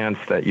any chance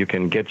that you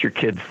can get your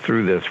kids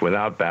through this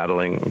without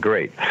battling,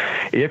 great.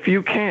 If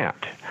you can't,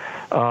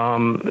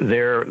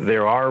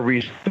 there are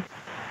reasons that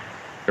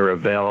are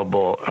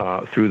available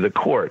through the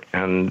court,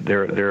 and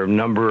there are a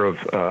number of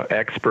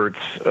experts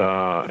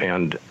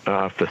and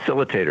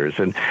facilitators,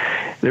 and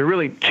there are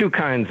really two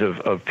kinds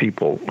of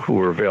people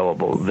who are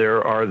available.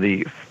 There are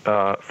the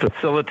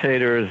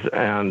facilitators,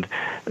 and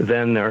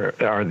then there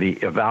are the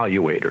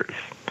evaluators.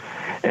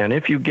 And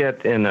if you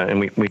get in, and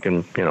we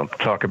can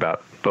talk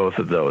about both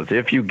of those.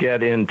 If you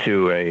get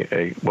into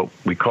a what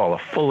we call a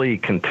fully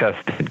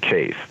contested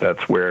case,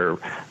 that's where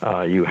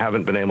you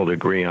haven't been able to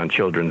agree on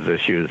children's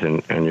issues,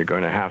 and you're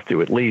going to have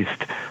to at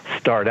least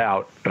start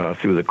out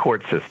through the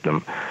court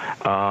system,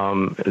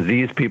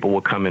 these people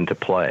will come into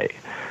play.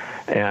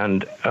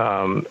 And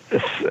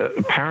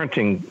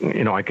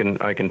parenting,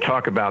 I can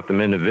talk about them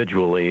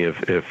individually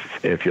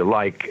if you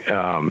like,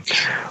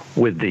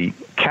 with the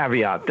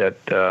caveat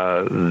that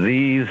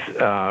these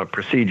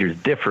procedures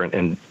differ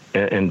in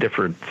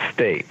different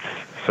states.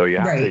 So you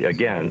have to,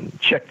 again,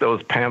 check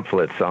those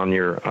pamphlets on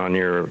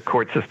your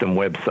court system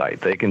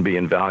website. They can be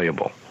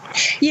invaluable.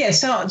 Yeah.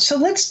 So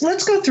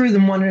let's go through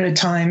them one at a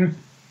time.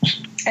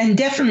 And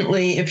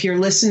definitely, if you're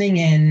listening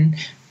in,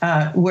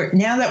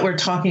 now that we're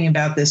talking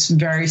about this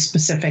very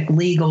specific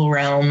legal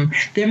realm,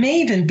 there may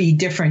even be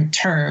different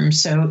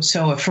terms.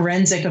 So a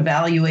forensic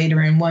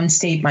evaluator in one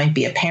state might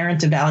be a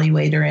parent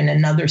evaluator in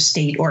another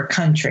state or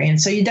country.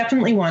 And so you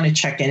definitely want to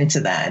check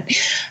into that.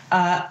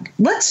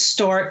 Let's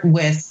start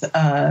with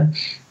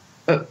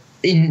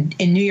in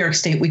New York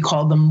State, we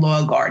call them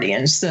law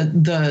guardians.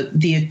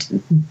 The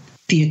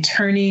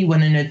attorney,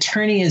 when an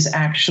attorney is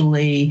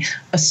actually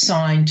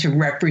assigned to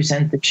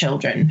represent the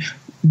children.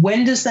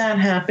 When does that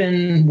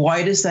happen?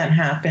 Why does that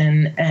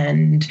happen?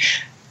 And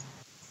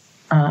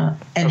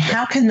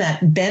how can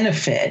that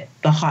benefit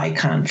the high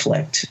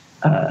conflict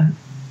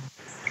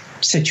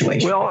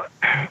situation? Well,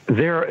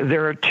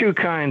 there are two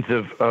kinds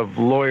of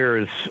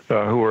lawyers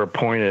who are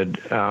appointed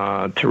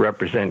to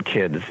represent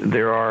kids.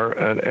 There are,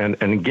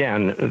 and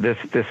again, this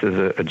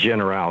is a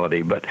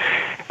generality, but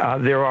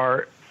there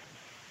are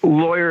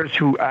lawyers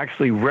who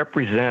actually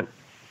represent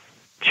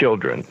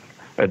children.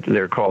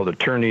 They're called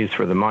attorneys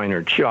for the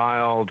minor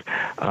child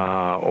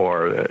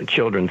or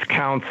children's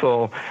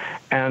counsel,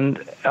 and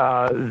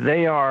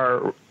they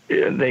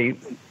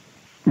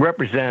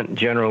represent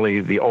generally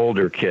the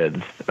older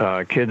kids,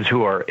 kids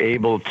who are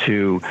able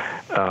to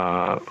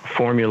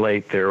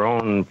formulate their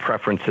own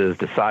preferences,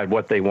 decide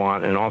what they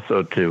want, and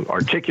also to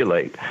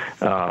articulate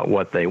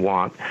what they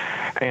want.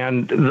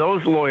 And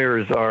those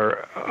lawyers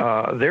are,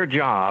 their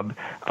job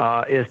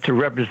is to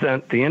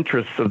represent the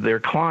interests of their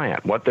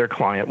client, what their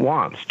client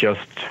wants,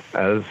 just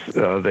as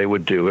they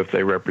would do if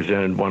they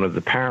represented one of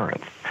the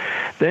parents.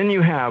 Then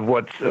you have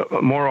what's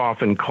more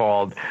often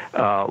called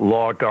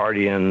law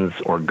guardians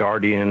or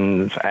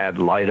guardians ad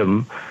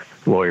litem.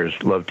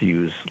 Lawyers love to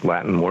use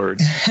Latin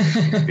words.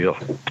 They feel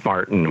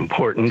smart and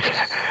important.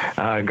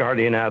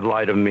 Guardian ad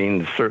litem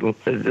means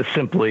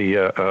simply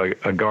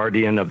a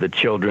guardian of the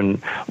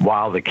children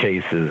while the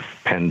case is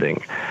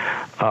pending.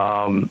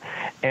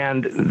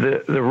 And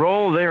the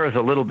role there is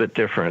a little bit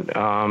different.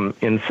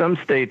 In some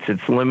states,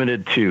 it's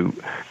limited to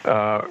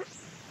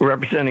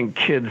representing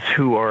kids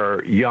who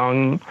are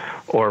young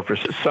or for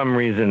some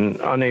reason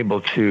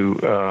unable to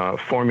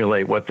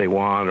formulate what they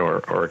want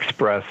or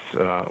express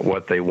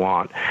what they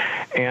want.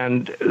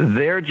 And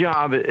their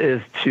job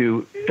is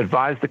to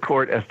advise the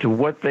court as to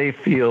what they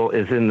feel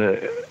is in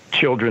the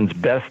children's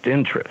best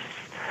interests.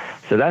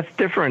 So that's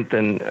different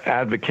than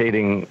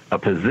advocating a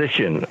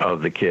position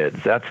of the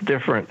kids. That's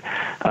different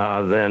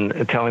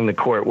than telling the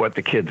court what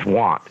the kids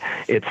want.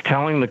 It's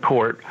telling the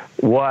court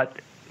what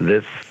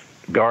this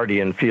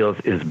guardian feels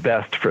is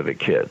best for the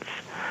kids.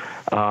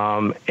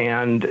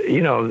 And,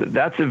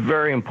 that's a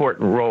very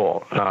important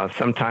role.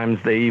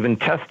 Sometimes they even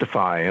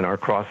testify and are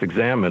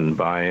cross-examined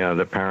by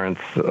the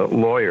parents'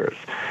 lawyers.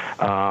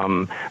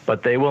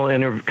 But they will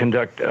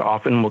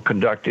often will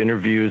conduct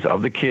interviews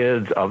of the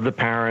kids, of the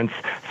parents,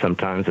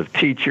 sometimes of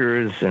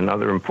teachers and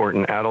other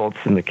important adults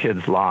in the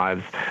kids'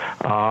 lives,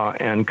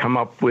 and come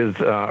up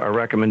with a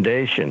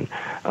recommendation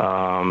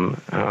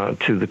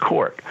to the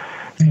court.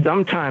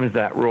 Sometimes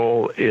that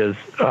role is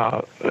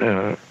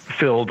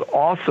filled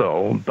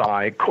also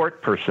by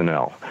court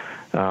personnel,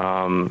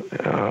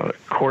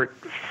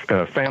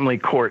 family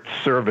court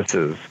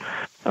services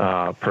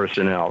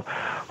personnel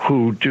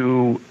who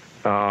do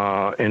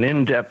an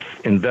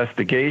in-depth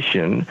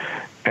investigation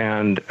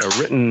and a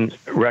written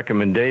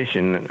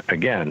recommendation,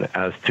 again,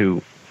 as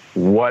to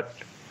what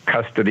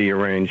custody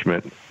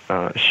arrangement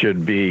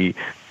should be,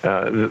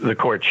 the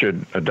court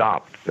should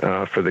adopt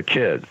for the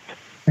kids.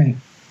 Right.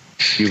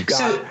 You've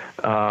got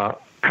a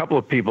couple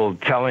of people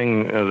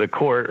telling the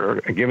court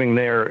or giving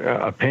their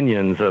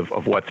opinions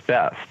of what's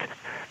best.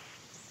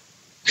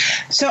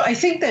 So I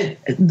think that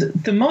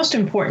the most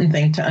important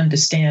thing to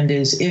understand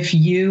is if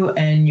you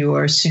and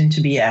your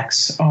soon-to-be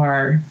ex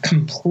are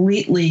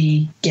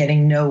completely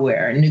getting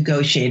nowhere,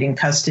 negotiating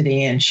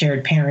custody and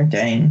shared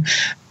parenting,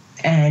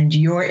 and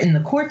you're in the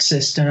court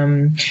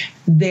system,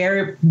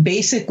 the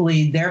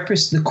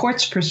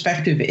court's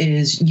perspective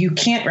is you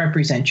can't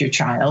represent your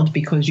child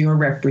because you're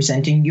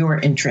representing your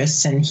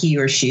interests and he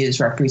or she is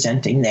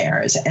representing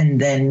theirs.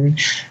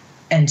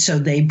 And so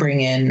they bring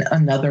in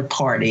another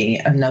party,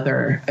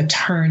 another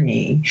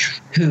attorney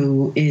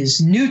who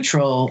is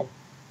neutral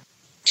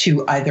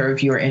to either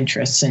of your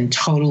interests and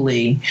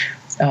totally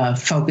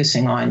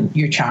focusing on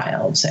your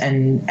child's.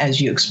 And as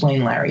you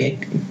explained, Larry,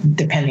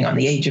 depending on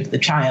the age of the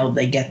child,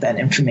 they get that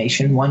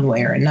information one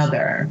way or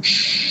another.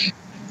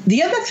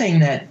 The other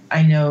thing that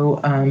I know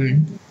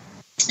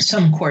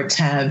some courts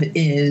have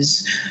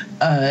is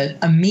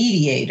a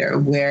mediator,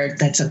 where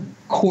that's a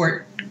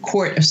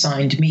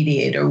court-assigned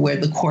mediator, where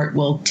the court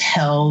will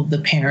tell the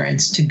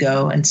parents to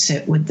go and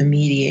sit with the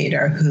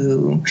mediator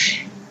who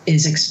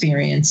is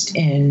experienced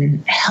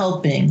in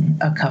helping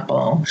a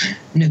couple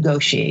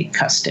negotiate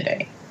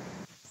custody.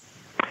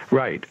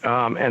 Right,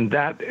 and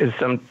that is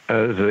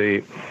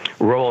a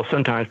role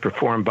sometimes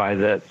performed by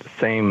that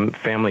same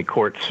family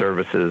court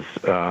services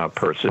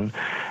person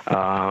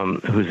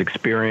who's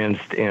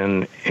experienced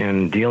in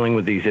dealing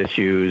with these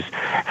issues,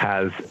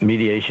 has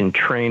mediation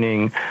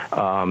training,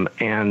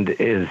 and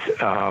is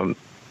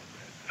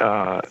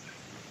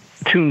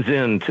tunes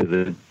in to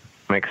the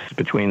mix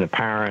between the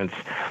parents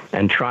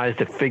and tries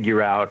to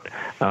figure out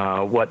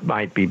what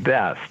might be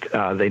best.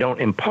 They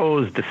don't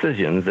impose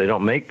decisions. They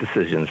don't make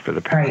decisions for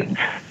the parents,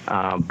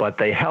 but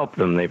they help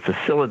them. They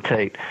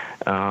facilitate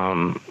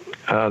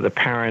the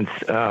parents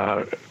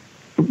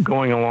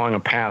going along a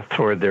path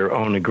toward their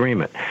own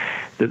agreement.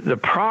 The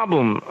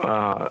problem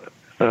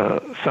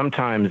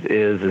sometimes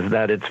is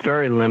that it's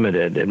very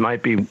limited. It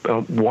might be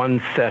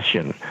one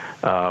session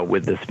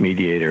with this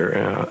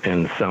mediator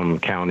in some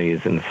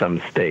counties and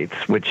some states,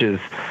 which is,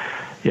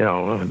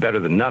 better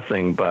than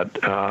nothing, but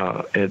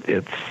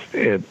it's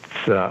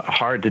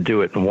hard to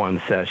do it in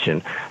one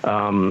session.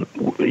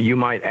 You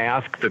might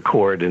ask the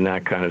court in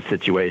that kind of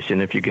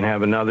situation if you can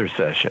have another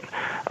session,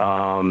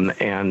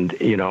 and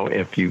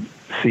if you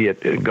see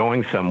it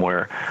going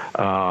somewhere,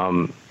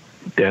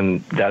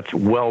 then that's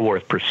well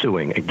worth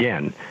pursuing.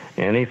 Again,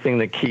 anything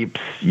that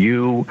keeps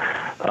you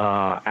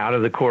out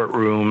of the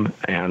courtroom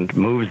and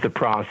moves the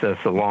process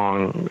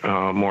along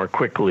more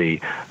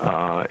quickly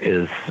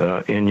is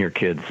in your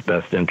kid's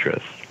best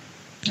interest.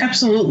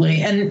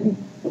 Absolutely. And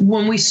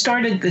when we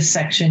started this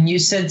section, you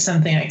said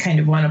something I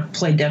kind of want to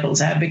play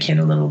devil's advocate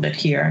a little bit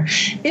here.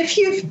 If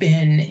you've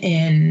been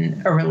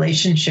in a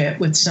relationship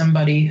with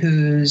somebody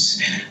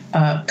who's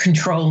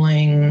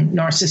controlling,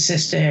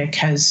 narcissistic,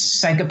 has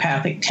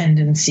psychopathic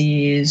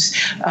tendencies,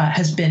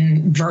 has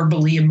been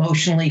verbally,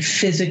 emotionally,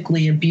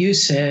 physically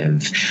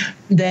abusive,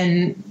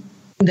 then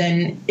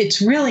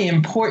it's really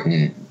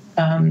important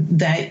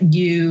that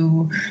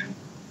you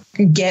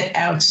get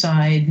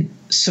outside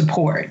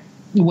support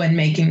when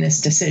making this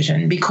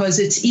decision, because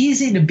it's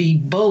easy to be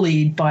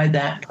bullied by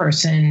that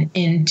person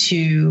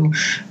into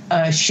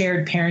a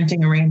shared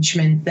parenting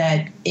arrangement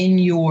that in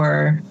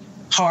your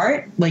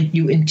heart, like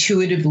you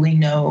intuitively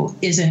know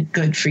isn't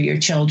good for your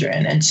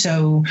children. And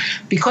so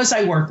because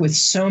I work with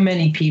so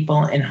many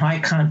people in high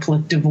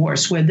conflict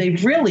divorce where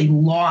they've really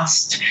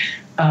lost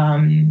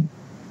themselves.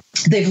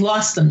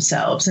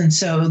 And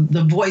so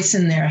the voice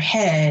in their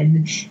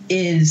head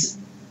is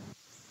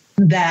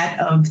that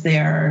of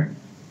their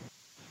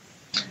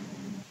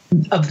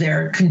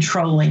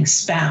controlling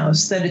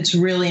spouse, that it's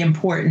really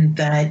important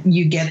that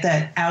you get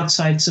that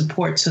outside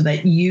support so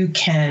that you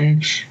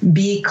can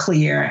be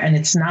clear. And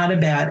it's not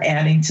about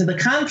adding to the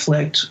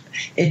conflict.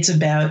 It's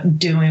about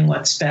doing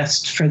what's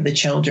best for the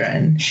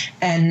children.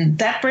 And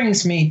that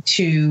brings me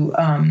to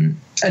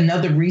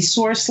another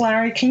resource,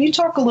 Larry. Can you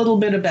talk a little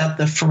bit about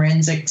the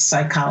forensic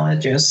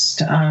psychologist,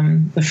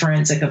 the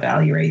forensic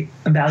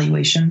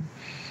evaluation?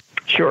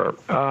 Sure.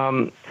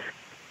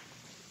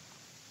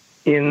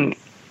 In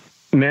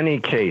many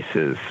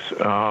cases,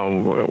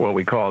 what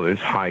we call these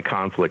high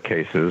conflict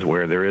cases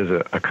where there is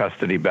a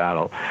custody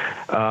battle,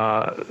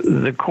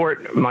 the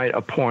court might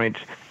appoint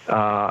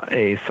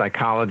a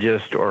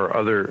psychologist or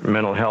other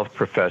mental health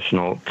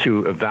professional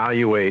to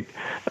evaluate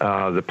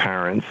the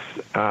parents,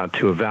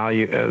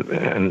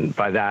 and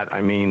by that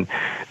I mean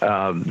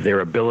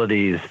their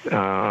abilities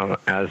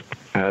as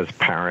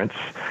parents,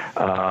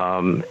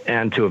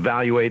 and to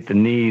evaluate the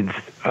needs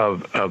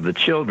of the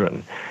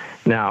children.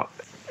 Now,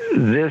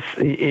 this,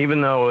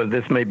 even though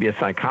this may be a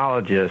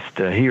psychologist,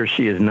 he or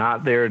she is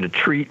not there to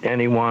treat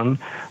anyone.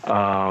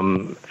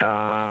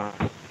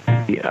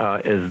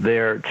 is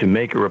there to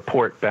make a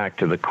report back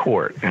to the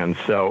court. And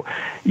so,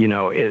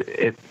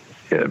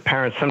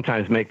 parents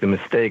sometimes make the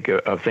mistake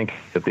of thinking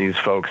that these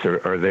folks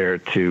are there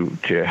to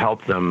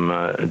help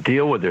them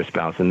deal with their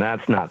spouse, and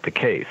that's not the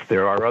case.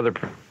 There are other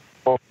people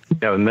I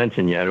haven't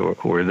mentioned yet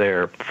who are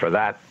there for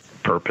that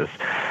purpose.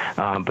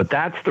 But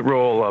that's the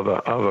role of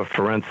a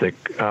forensic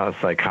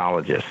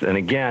psychologist. And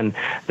again,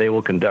 they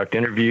will conduct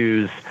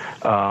interviews,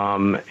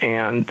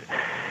 and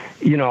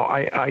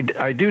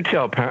I do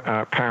tell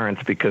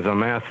parents, because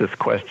I'm asked this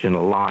question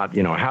a lot.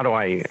 How do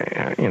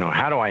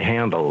I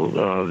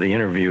handle the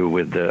interview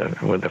with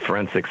the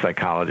forensic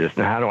psychologist,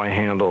 and how do I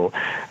handle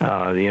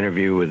the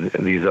interview with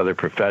these other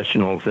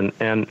professionals?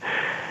 And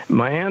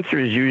my answer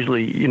is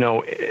usually,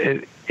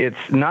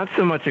 it's not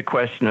so much a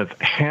question of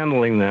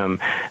handling them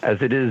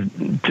as it is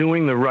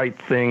doing the right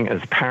thing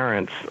as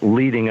parents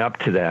leading up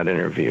to that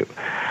interview.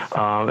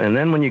 And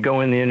then when you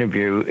go in the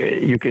interview,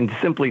 you can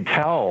simply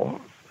tell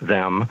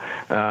them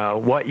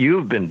what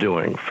you've been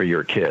doing for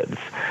your kids.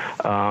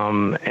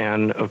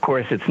 And of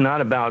course, it's not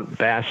about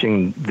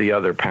bashing the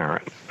other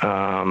parent.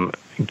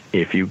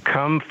 If you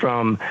come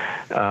from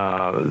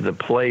the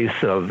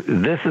place of,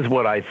 this is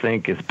what I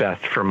think is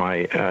best for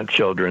my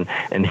children,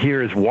 and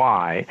here's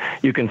why,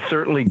 you can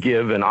certainly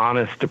give an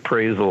honest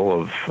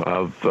appraisal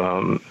of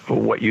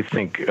what you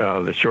think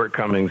the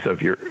shortcomings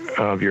of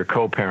your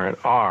co-parent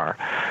are,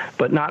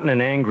 but not in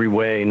an angry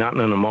way, not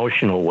in an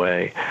emotional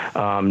way.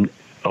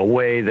 A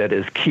way that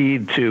is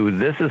keyed to,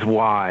 this is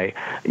why,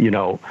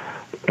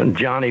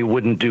 Johnny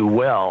wouldn't do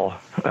well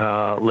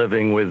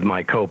living with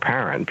my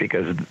co-parent,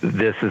 because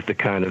this is the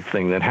kind of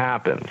thing that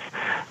happens.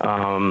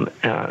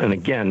 And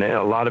again,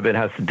 a lot of it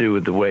has to do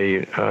with the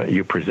way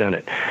you present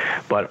it.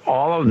 But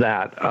all of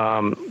that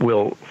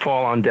will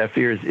fall on deaf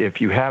ears if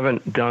you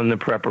haven't done the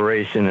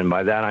preparation, and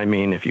by that I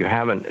mean if you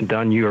haven't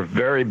done your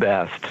very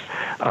best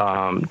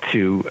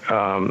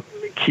to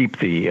keep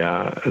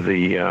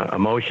the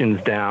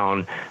emotions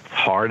down.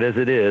 Hard as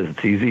it is,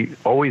 it's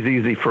always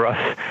easy for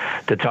us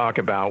to talk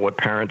about what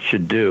parents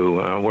should do.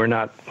 We're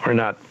not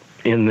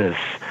in this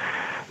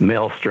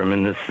maelstrom,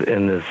 in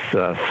this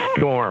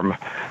storm.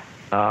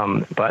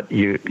 But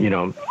you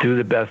do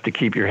the best to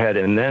keep your head.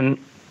 And then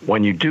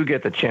when you do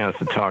get the chance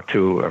to talk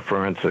to a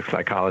forensic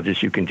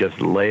psychologist, you can just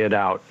lay it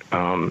out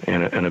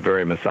in a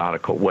very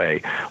methodical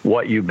way.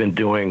 What you've been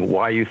doing,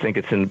 why you think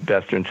it's in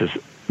best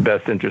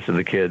interest of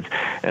the kids,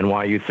 and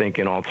why you think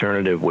an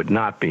alternative would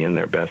not be in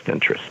their best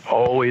interest.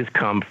 Always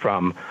come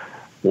from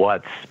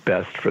what's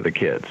best for the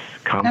kids.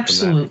 Come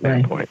Absolutely. From that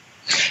standpoint.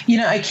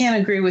 I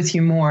can't agree with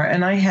you more.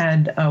 And I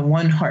had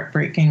one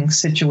heartbreaking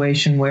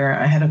situation where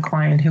I had a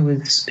client who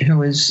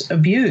was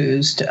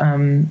abused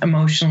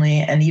emotionally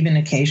and even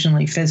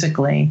occasionally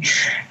physically,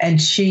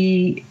 and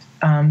she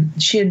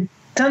had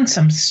done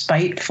some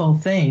spiteful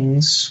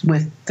things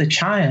with the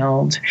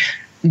child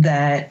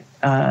that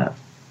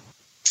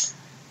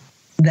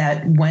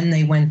when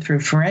they went through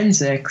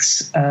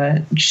forensics,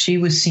 she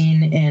was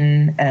seen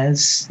in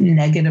as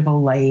negative a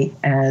light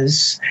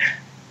as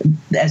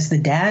the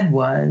dad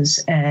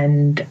was,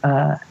 and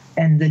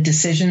the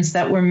decisions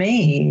that were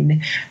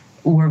made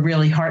were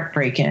really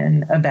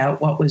heartbreaking about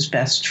what was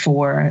best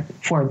for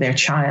their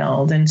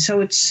child. And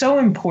so it's so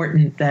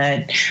important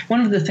that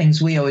one of the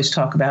things we always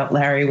talk about,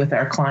 Larry, with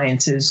our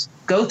clients is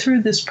go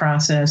through this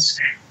process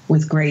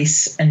with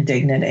grace and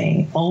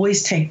dignity.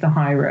 Always take the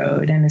high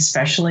road, and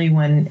especially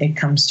when it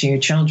comes to your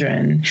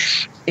children,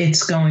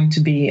 it's going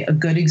to be a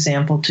good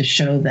example to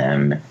show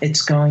them.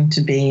 It's going to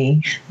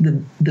be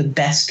the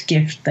best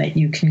gift that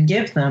you can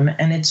give them,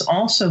 and it's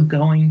also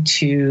going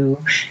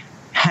to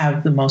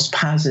have the most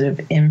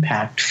positive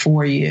impact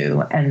for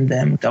you and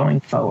them going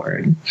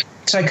forward.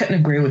 So I couldn't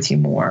agree with you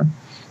more.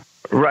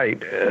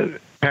 Right.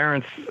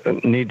 Parents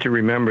need to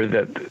remember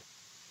that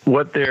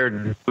what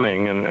they're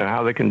doing and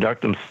how they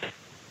conduct themselves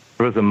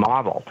was a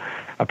model,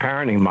 a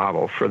parenting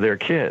model for their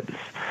kids.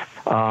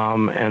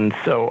 And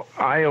so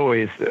I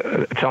always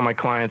tell my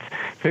clients,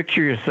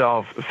 picture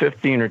yourself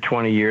 15 or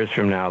 20 years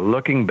from now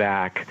looking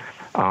back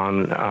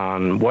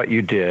on what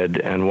you did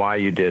and why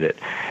you did it.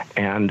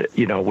 And,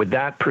 with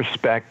that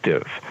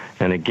perspective,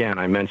 and again,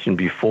 I mentioned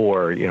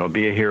before,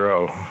 be a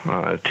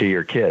hero to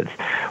your kids.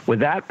 With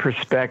that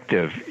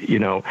perspective,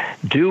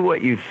 do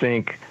what you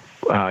think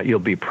you'll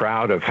be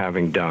proud of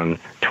having done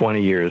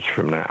 20 years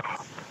from now.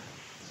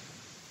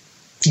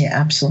 Yeah,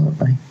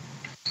 absolutely.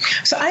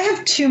 So I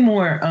have two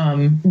more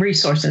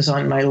resources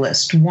on my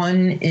list.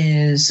 One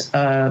is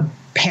a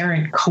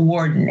parent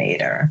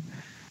coordinator.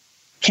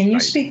 Can you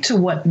speak to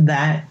what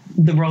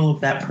the role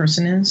of that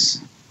person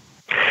is?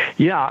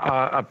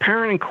 Yeah, a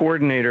parenting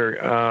coordinator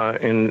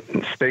in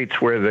states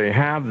where they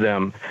have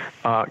them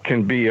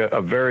can be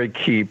a very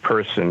key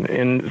person.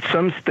 In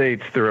some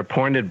states, they're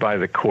appointed by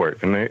the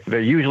court, and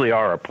they usually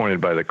are appointed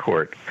by the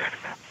court,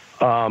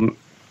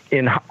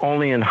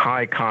 only in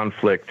high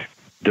conflict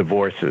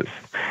divorces.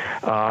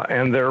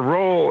 And their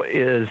role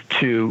is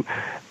to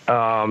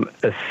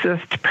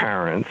assist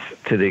parents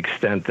to the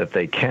extent that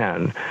they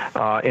can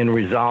in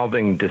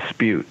resolving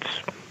disputes.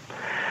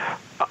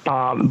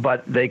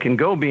 But they can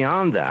go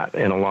beyond that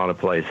in a lot of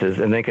places,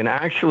 and they can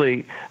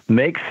actually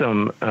make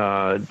some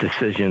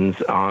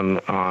decisions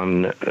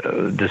on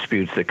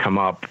disputes that come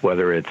up,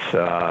 whether it's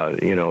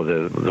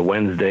the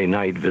Wednesday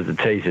night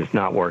visitation's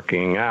not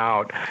working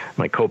out,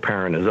 my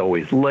co-parent is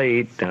always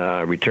late,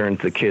 returns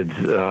the kids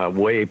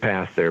way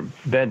past their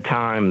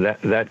bedtime,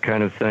 that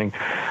kind of thing.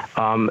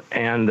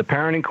 And the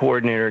parenting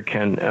coordinator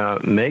can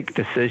make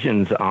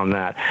decisions on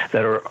that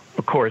are,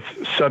 of course,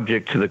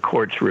 subject to the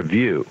court's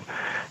review.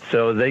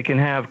 So they can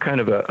have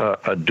kind of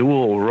a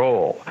dual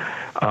role.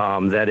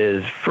 That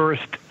is,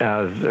 first,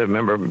 as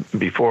remember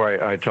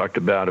before I talked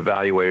about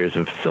evaluators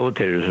and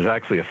facilitators, there's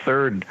actually a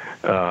third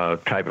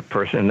type of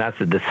person, and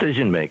that's a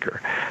decision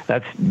maker.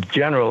 That's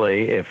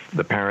generally, if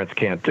the parents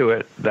can't do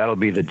it, that'll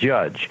be the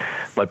judge.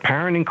 But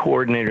parenting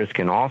coordinators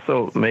can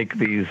also make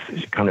these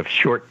kind of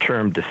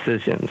short-term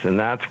decisions, and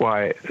that's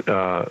why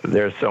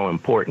they're so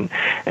important.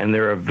 And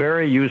they're a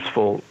very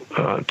useful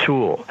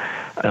tool.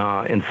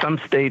 In some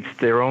states,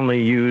 they're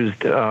only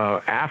used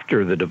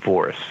after the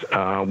divorce,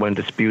 when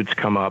disputes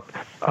come up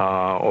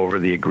over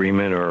the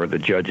agreement or the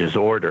judge's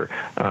order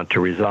to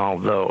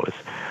resolve those.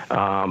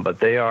 But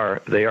they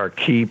are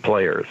key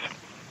players.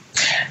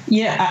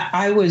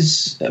 Yeah,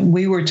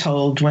 we were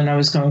told when I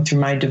was going through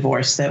my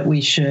divorce that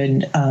we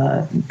should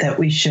have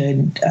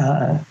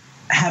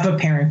a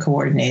parent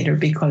coordinator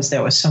because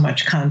there was so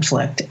much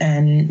conflict.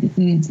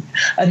 And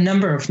a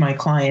number of my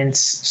clients,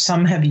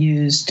 some have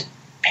used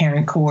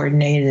parent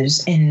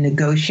coordinators in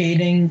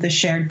negotiating the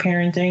shared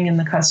parenting and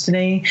the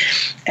custody.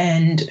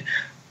 And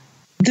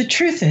the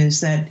truth is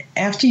that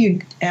after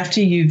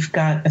you've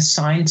got a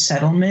signed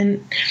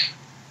settlement,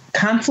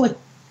 conflict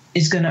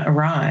is going to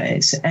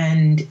arise.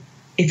 And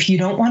if you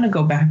don't want to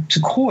go back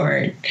to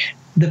court,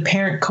 the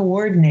parent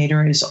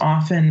coordinator is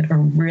often a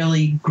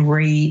really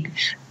great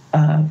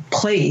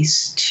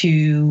place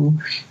to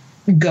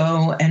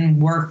go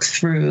and work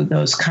through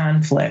those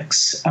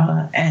conflicts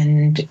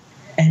and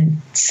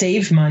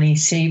save money,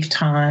 save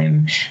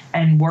time,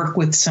 and work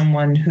with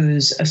someone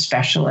who's a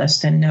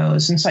specialist and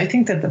knows. And so I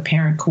think that the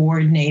parent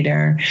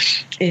coordinator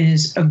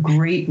is a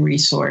great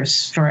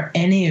resource for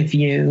any of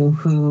you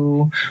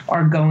who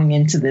are going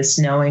into this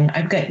knowing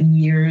I've got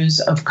years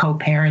of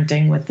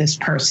co-parenting with this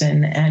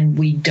person and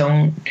we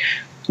don't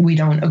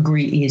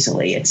agree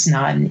easily. It's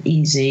not an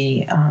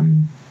easy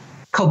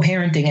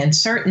co-parenting. And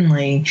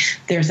certainly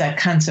there's that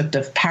concept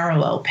of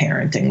parallel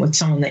parenting with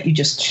someone that you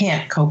just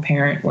can't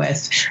co-parent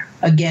with.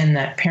 Again,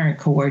 that parent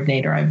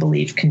coordinator, I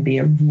believe, can be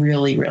a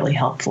really, really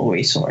helpful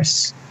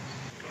resource.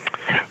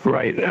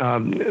 Right.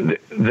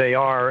 They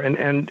are.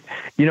 And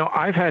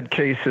I've had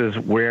cases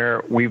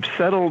where we've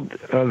settled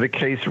the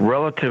case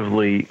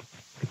relatively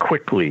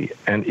quickly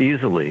and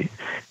easily,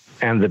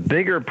 and the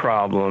bigger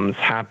problems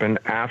happen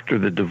after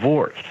the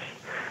divorce.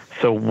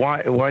 So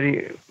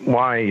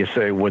why you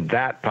say, would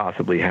that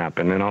possibly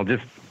happen? And I'll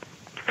just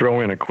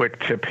throw in a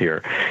quick tip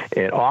here.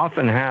 It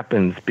often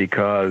happens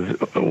because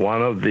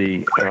one of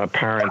the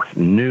parents'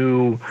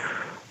 new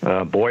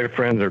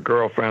boyfriends or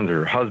girlfriends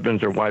or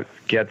husbands or wives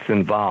gets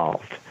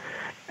involved.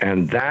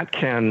 And that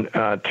can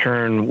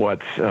turn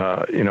what's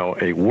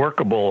a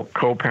workable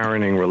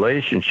co-parenting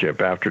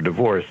relationship after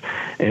divorce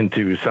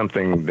into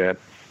something that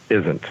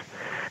isn't.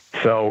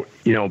 So,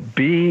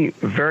 be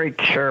very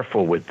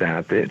careful with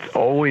that. It's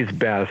always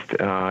best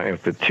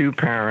if the two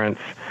parents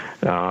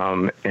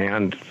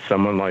and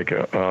someone like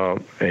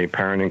a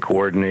parenting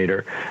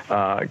coordinator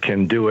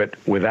can do it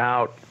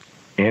without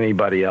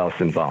anybody else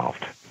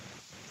involved.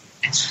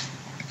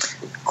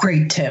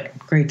 Great tip.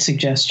 Great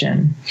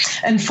suggestion.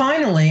 And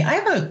finally, I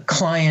have a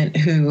client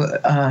who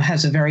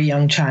has a very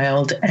young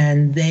child,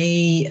 and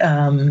they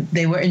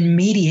were in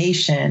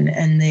mediation,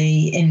 and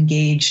they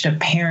engaged a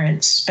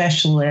parent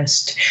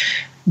specialist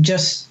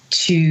just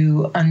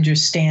to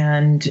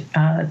understand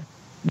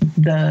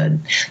the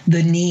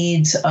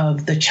needs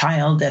of the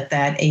child at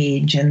that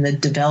age and the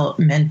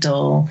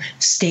developmental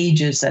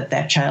stages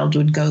that child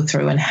would go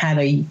through, and how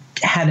to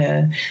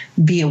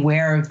be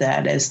aware of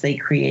that as they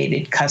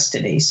created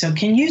custody. So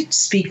can you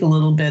speak a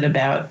little bit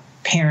about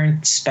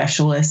parent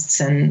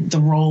specialists and the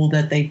role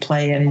that they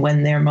play and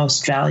when they're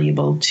most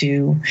valuable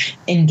to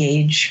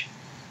engage?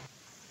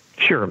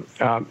 Sure.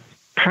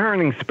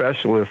 Parenting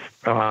specialists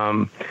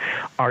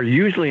are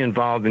usually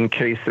involved in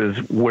cases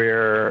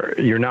where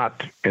you're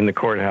not in the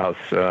courthouse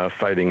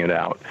fighting it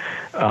out.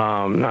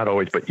 Not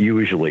always, but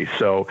usually.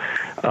 So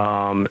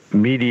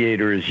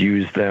mediators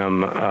use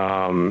them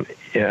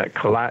in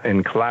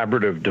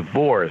collaborative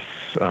divorce,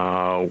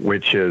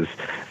 which is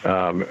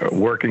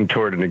working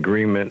toward an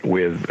agreement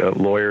with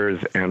lawyers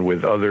and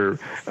with other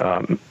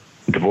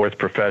divorce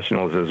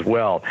professionals as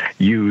well,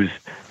 use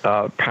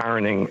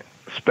parenting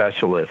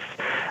specialists.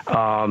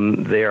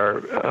 They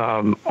are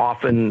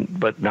often,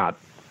 but not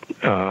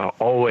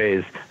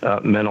always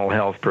mental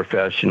health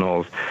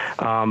professionals,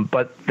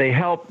 but they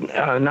help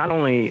not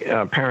only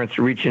parents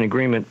reach an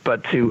agreement,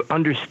 but to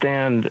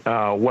understand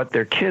what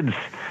their kids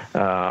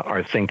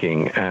are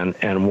thinking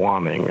and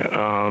wanting.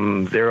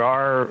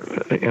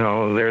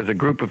 There's a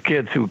group of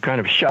kids who kind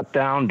of shut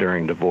down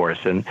during divorce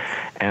and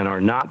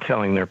are not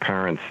telling their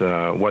parents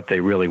what they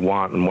really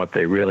want and what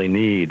they really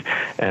need.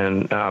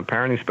 And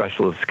parenting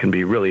specialists can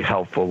be really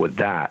helpful with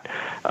that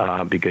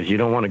because you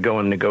don't want to go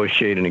and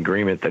negotiate an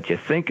agreement that you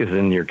think is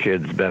in your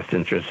kid's best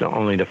interest,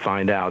 only to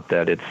find out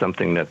that it's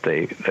something that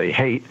they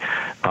hate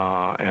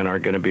and are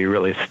going to be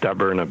really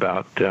stubborn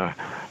about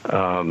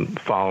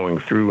following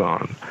through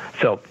on.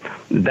 So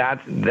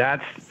that's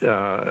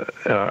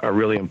a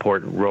really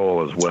important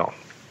role as well.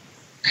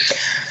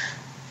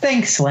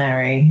 Thanks,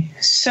 Larry.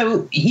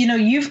 So,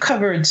 you've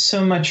covered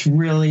so much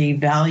really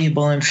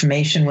valuable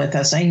information with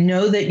us. I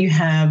know that you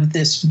have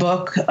this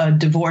book,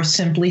 Divorce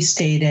Simply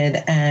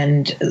Stated,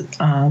 and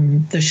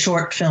the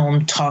short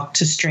film, Talk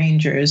to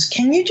Strangers.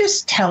 Can you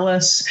just tell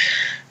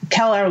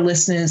our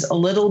listeners a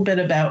little bit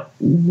about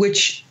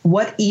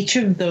what each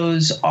of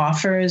those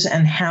offers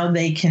and how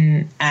they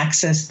can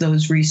access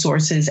those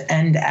resources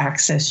and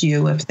access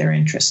you if they're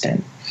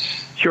interested?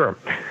 Sure.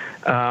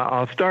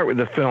 I'll start with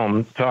the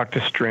film, Talk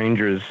to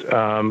Strangers.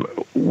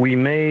 We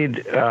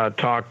made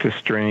Talk to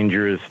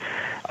Strangers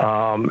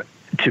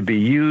to be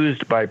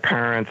used by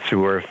parents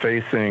who are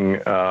facing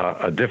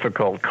a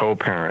difficult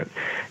co-parent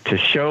to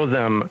show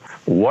them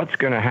what's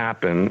going to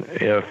happen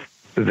if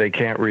they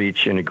can't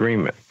reach an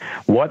agreement,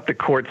 what the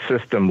court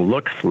system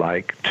looks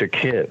like to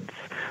kids,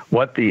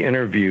 what the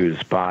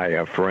interviews by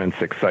a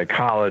forensic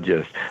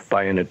psychologist,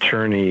 by an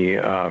attorney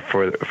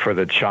for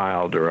the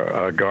child or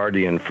a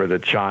guardian for the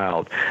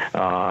child,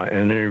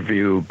 an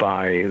interview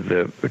by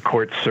the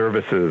court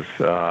services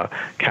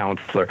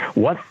counselor,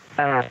 what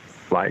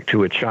that's like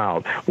to a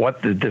child,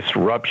 what the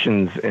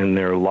disruptions in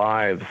their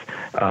lives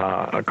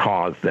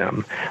cause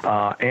them,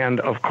 and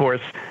of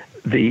course,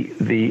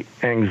 the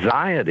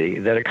anxiety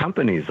that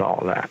accompanies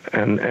all that,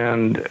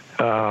 and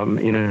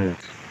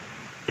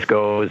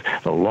goes,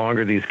 the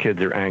longer these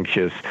kids are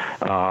anxious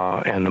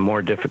and the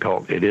more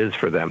difficult it is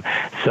for them.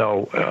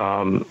 So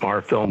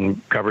our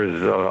film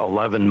covers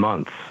 11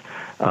 months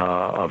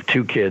of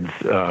two kids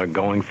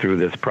going through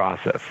this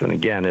process. And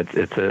again,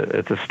 it's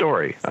a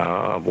story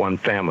of one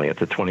family.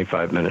 It's a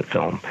 25-minute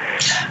film.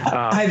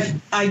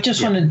 I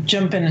just want to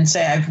jump in and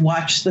say I've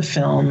watched the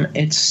film.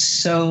 It's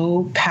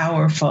so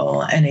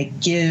powerful, and it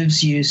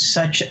gives you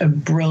such a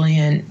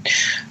brilliant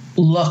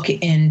look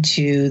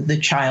into the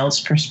child's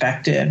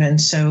perspective.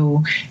 And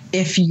so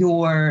if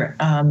you're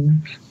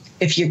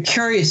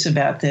curious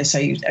about this,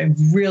 I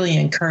really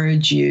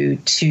encourage you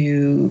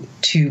to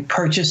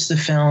purchase the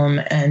film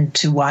and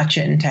to watch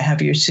it, and to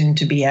have your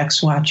soon-to-be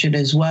ex watch it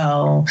as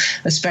well,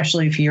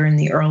 especially if you're in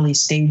the early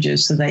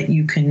stages, so that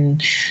you can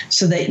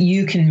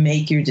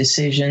make your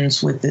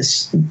decisions with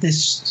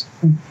this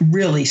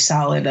really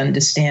solid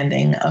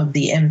understanding of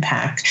the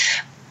impact.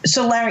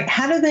 So, Larry,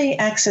 how do they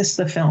access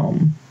the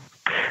film?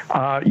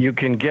 You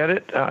can get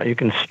it, you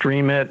can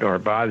stream it or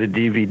buy the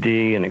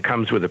DVD, and it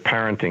comes with a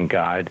parenting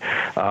guide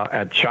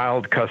at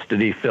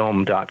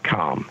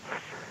childcustodyfilm.com.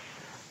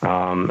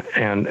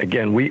 And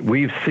again,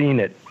 we've seen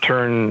it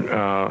turn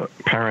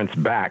parents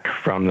back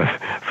from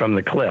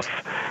the cliff.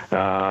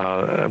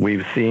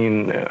 We've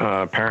seen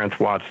parents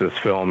watch this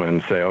film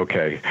and say,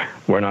 "Okay,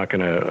 we're not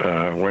going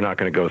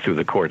to go through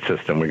the court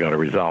system. We got to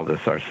resolve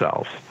this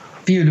ourselves."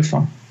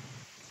 Beautiful.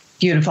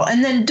 Beautiful.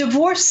 And then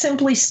Divorce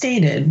Simply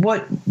Stated,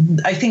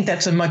 I think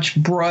that's a much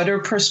broader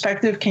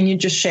perspective. Can you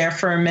just share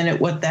for a minute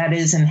what that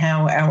is and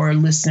how our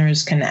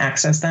listeners can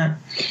access that?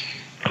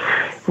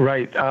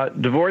 Right.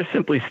 Divorce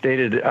Simply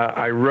Stated,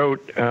 I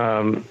wrote,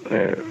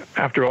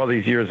 after all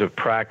these years of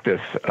practice,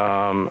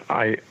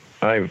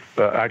 I've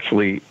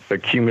actually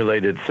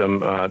accumulated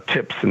some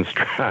tips and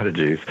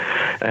strategies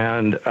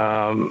and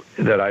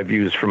that I've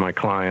used for my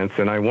clients,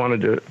 and I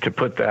wanted to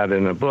put that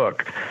in a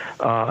book.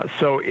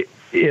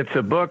 It's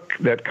a book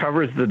that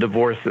covers the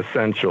divorce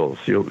essentials.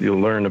 You'll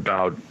learn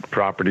about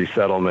property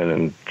settlement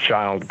and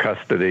child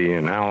custody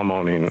and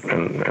alimony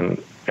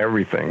and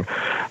everything.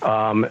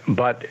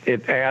 But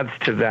it adds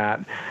to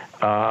that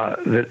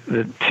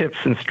the tips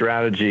and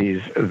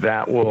strategies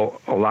that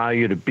will allow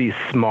you to be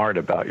smart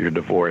about your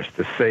divorce,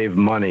 to save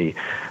money.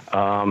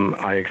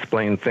 I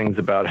explain things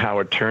about how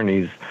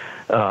attorneys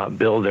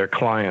bill their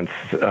clients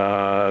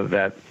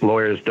that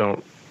lawyers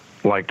don't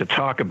like to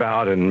talk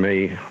about, and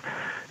may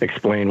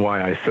explain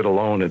why I sit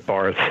alone at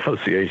bar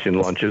association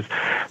lunches,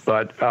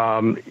 but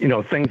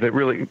things that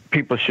really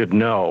people should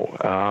know.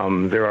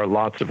 There are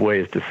lots of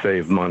ways to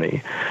save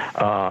money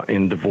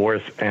in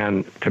divorce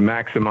and to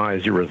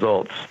maximize your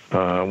results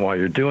while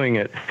you're doing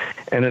it.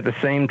 And at the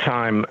same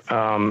time,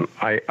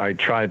 I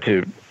try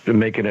to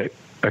make it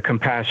a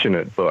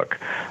compassionate book.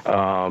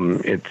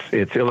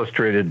 It's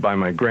illustrated by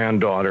my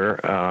granddaughter,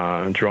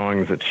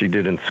 drawings that she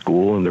did in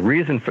school, and the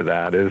reason for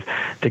that is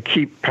to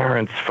keep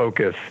parents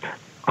focused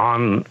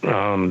on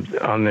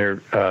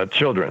their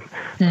children.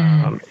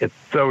 It's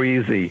so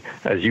easy,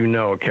 as you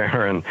know,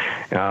 Karen,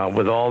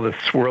 with all this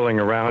swirling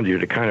around you,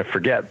 to kind of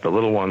forget the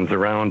little ones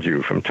around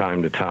you from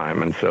time to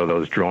time. And so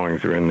those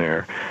drawings are in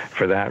there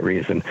for that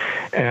reason.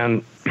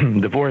 And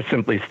Divorce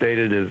Simply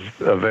Stated is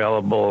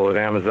available at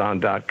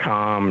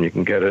Amazon.com. You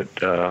can get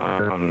it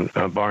on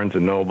Barnes &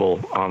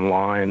 Noble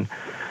online.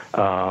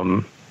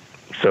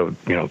 So,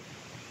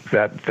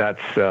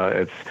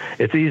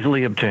 it's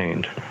easily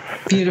obtained.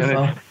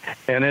 Beautiful.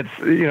 And it's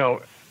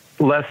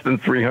less than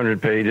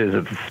 300 pages.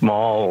 It's a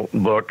small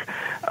book,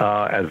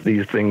 as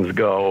these things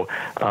go,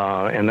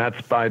 and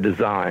that's by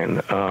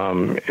design.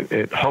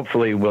 It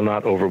hopefully will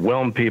not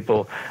overwhelm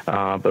people,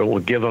 but it will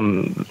give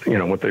them,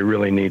 what they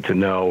really need to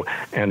know.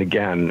 And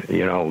again,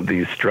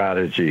 these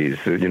strategies,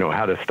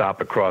 how to stop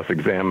a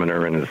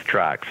cross-examiner in his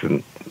tracks,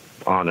 and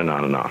on and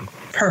on and on.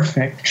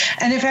 Perfect.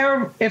 And if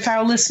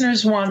our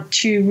listeners want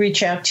to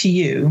reach out to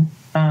you,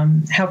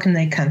 how can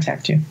they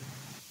contact you?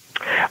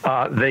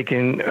 They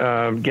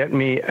can get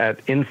me at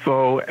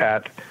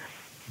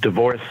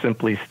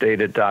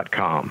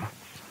info@divorcesimplystated.com.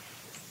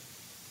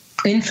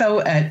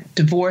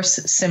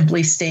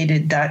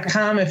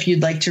 info@divorcesimplystated.com if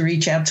you'd like to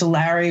reach out to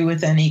Larry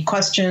with any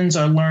questions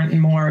or learn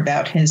more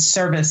about his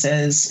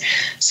services.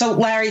 So,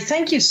 Larry,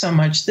 thank you so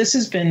much. This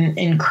has been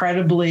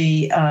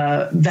incredibly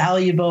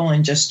valuable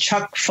and just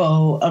chock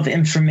full of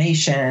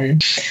information.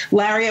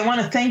 Larry, I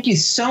want to thank you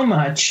so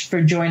much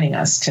for joining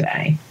us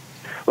today.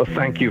 Well,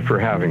 thank you for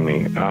having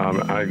me.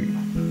 I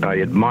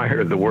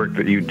admire the work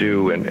that you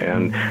do,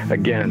 and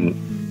again,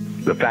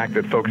 the fact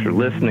that folks are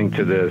listening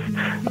to this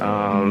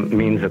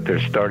means that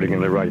they're starting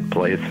in the right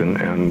place, and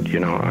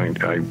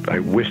I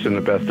wish them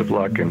the best of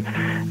luck and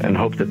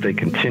hope that they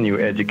continue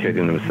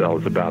educating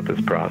themselves about this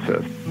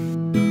process.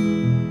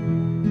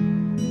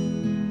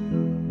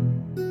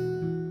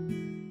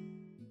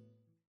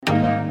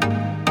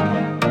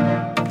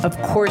 Of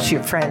course,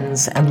 your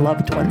friends and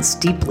loved ones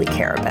deeply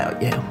care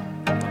about you.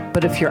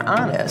 But if you're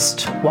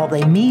honest, while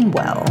they mean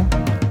well,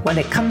 when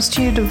it comes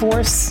to your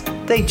divorce,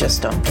 they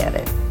just don't get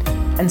it.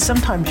 And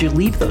sometimes you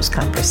leave those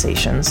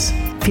conversations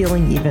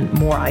feeling even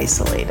more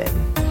isolated.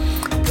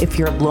 If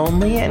you're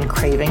lonely and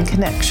craving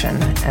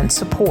connection and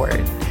support,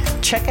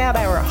 check out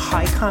our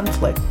High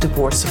Conflict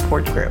Divorce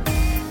Support Group.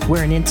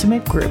 We're an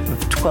intimate group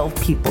of 12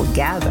 people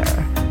gather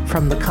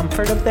from the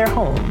comfort of their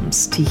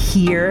homes to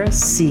hear,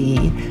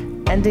 see,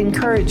 and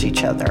encourage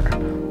each other,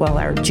 while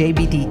our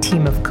JBD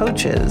team of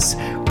coaches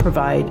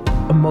provide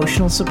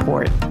emotional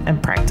support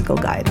and practical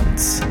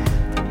guidance.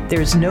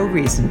 There's no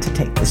reason to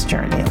take this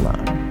journey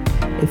alone.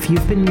 If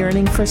you've been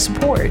yearning for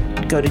support,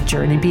 go to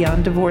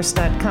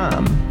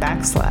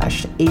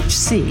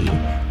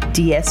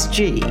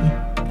journeybeyonddivorce.com/HCDSG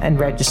and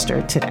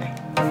register today.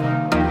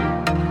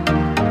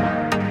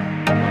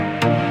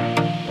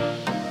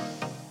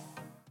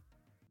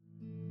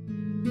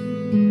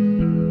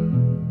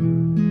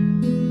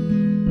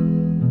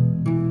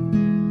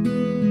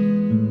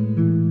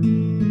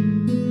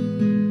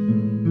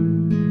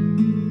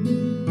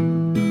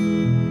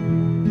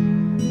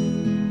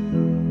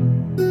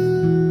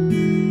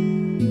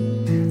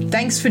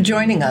 Thanks for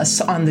joining us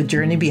on the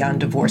Journey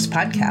Beyond Divorce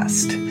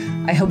podcast.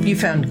 I hope you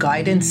found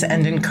guidance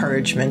and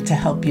encouragement to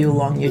help you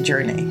along your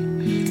journey.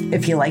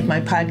 If you like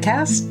my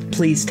podcast,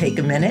 please take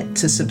a minute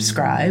to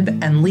subscribe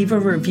and leave a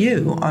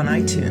review on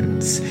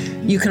iTunes.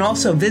 You can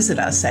also visit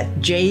us at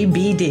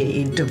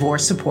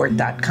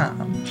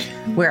jbddivorcesupport.com,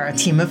 where our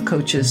team of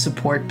coaches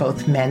support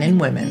both men and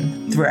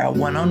women through our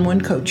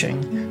one-on-one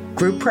coaching,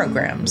 group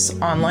programs,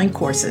 online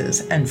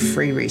courses, and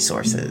free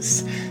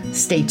resources.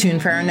 Stay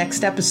tuned for our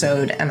next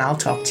episode, and I'll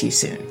talk to you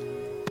soon.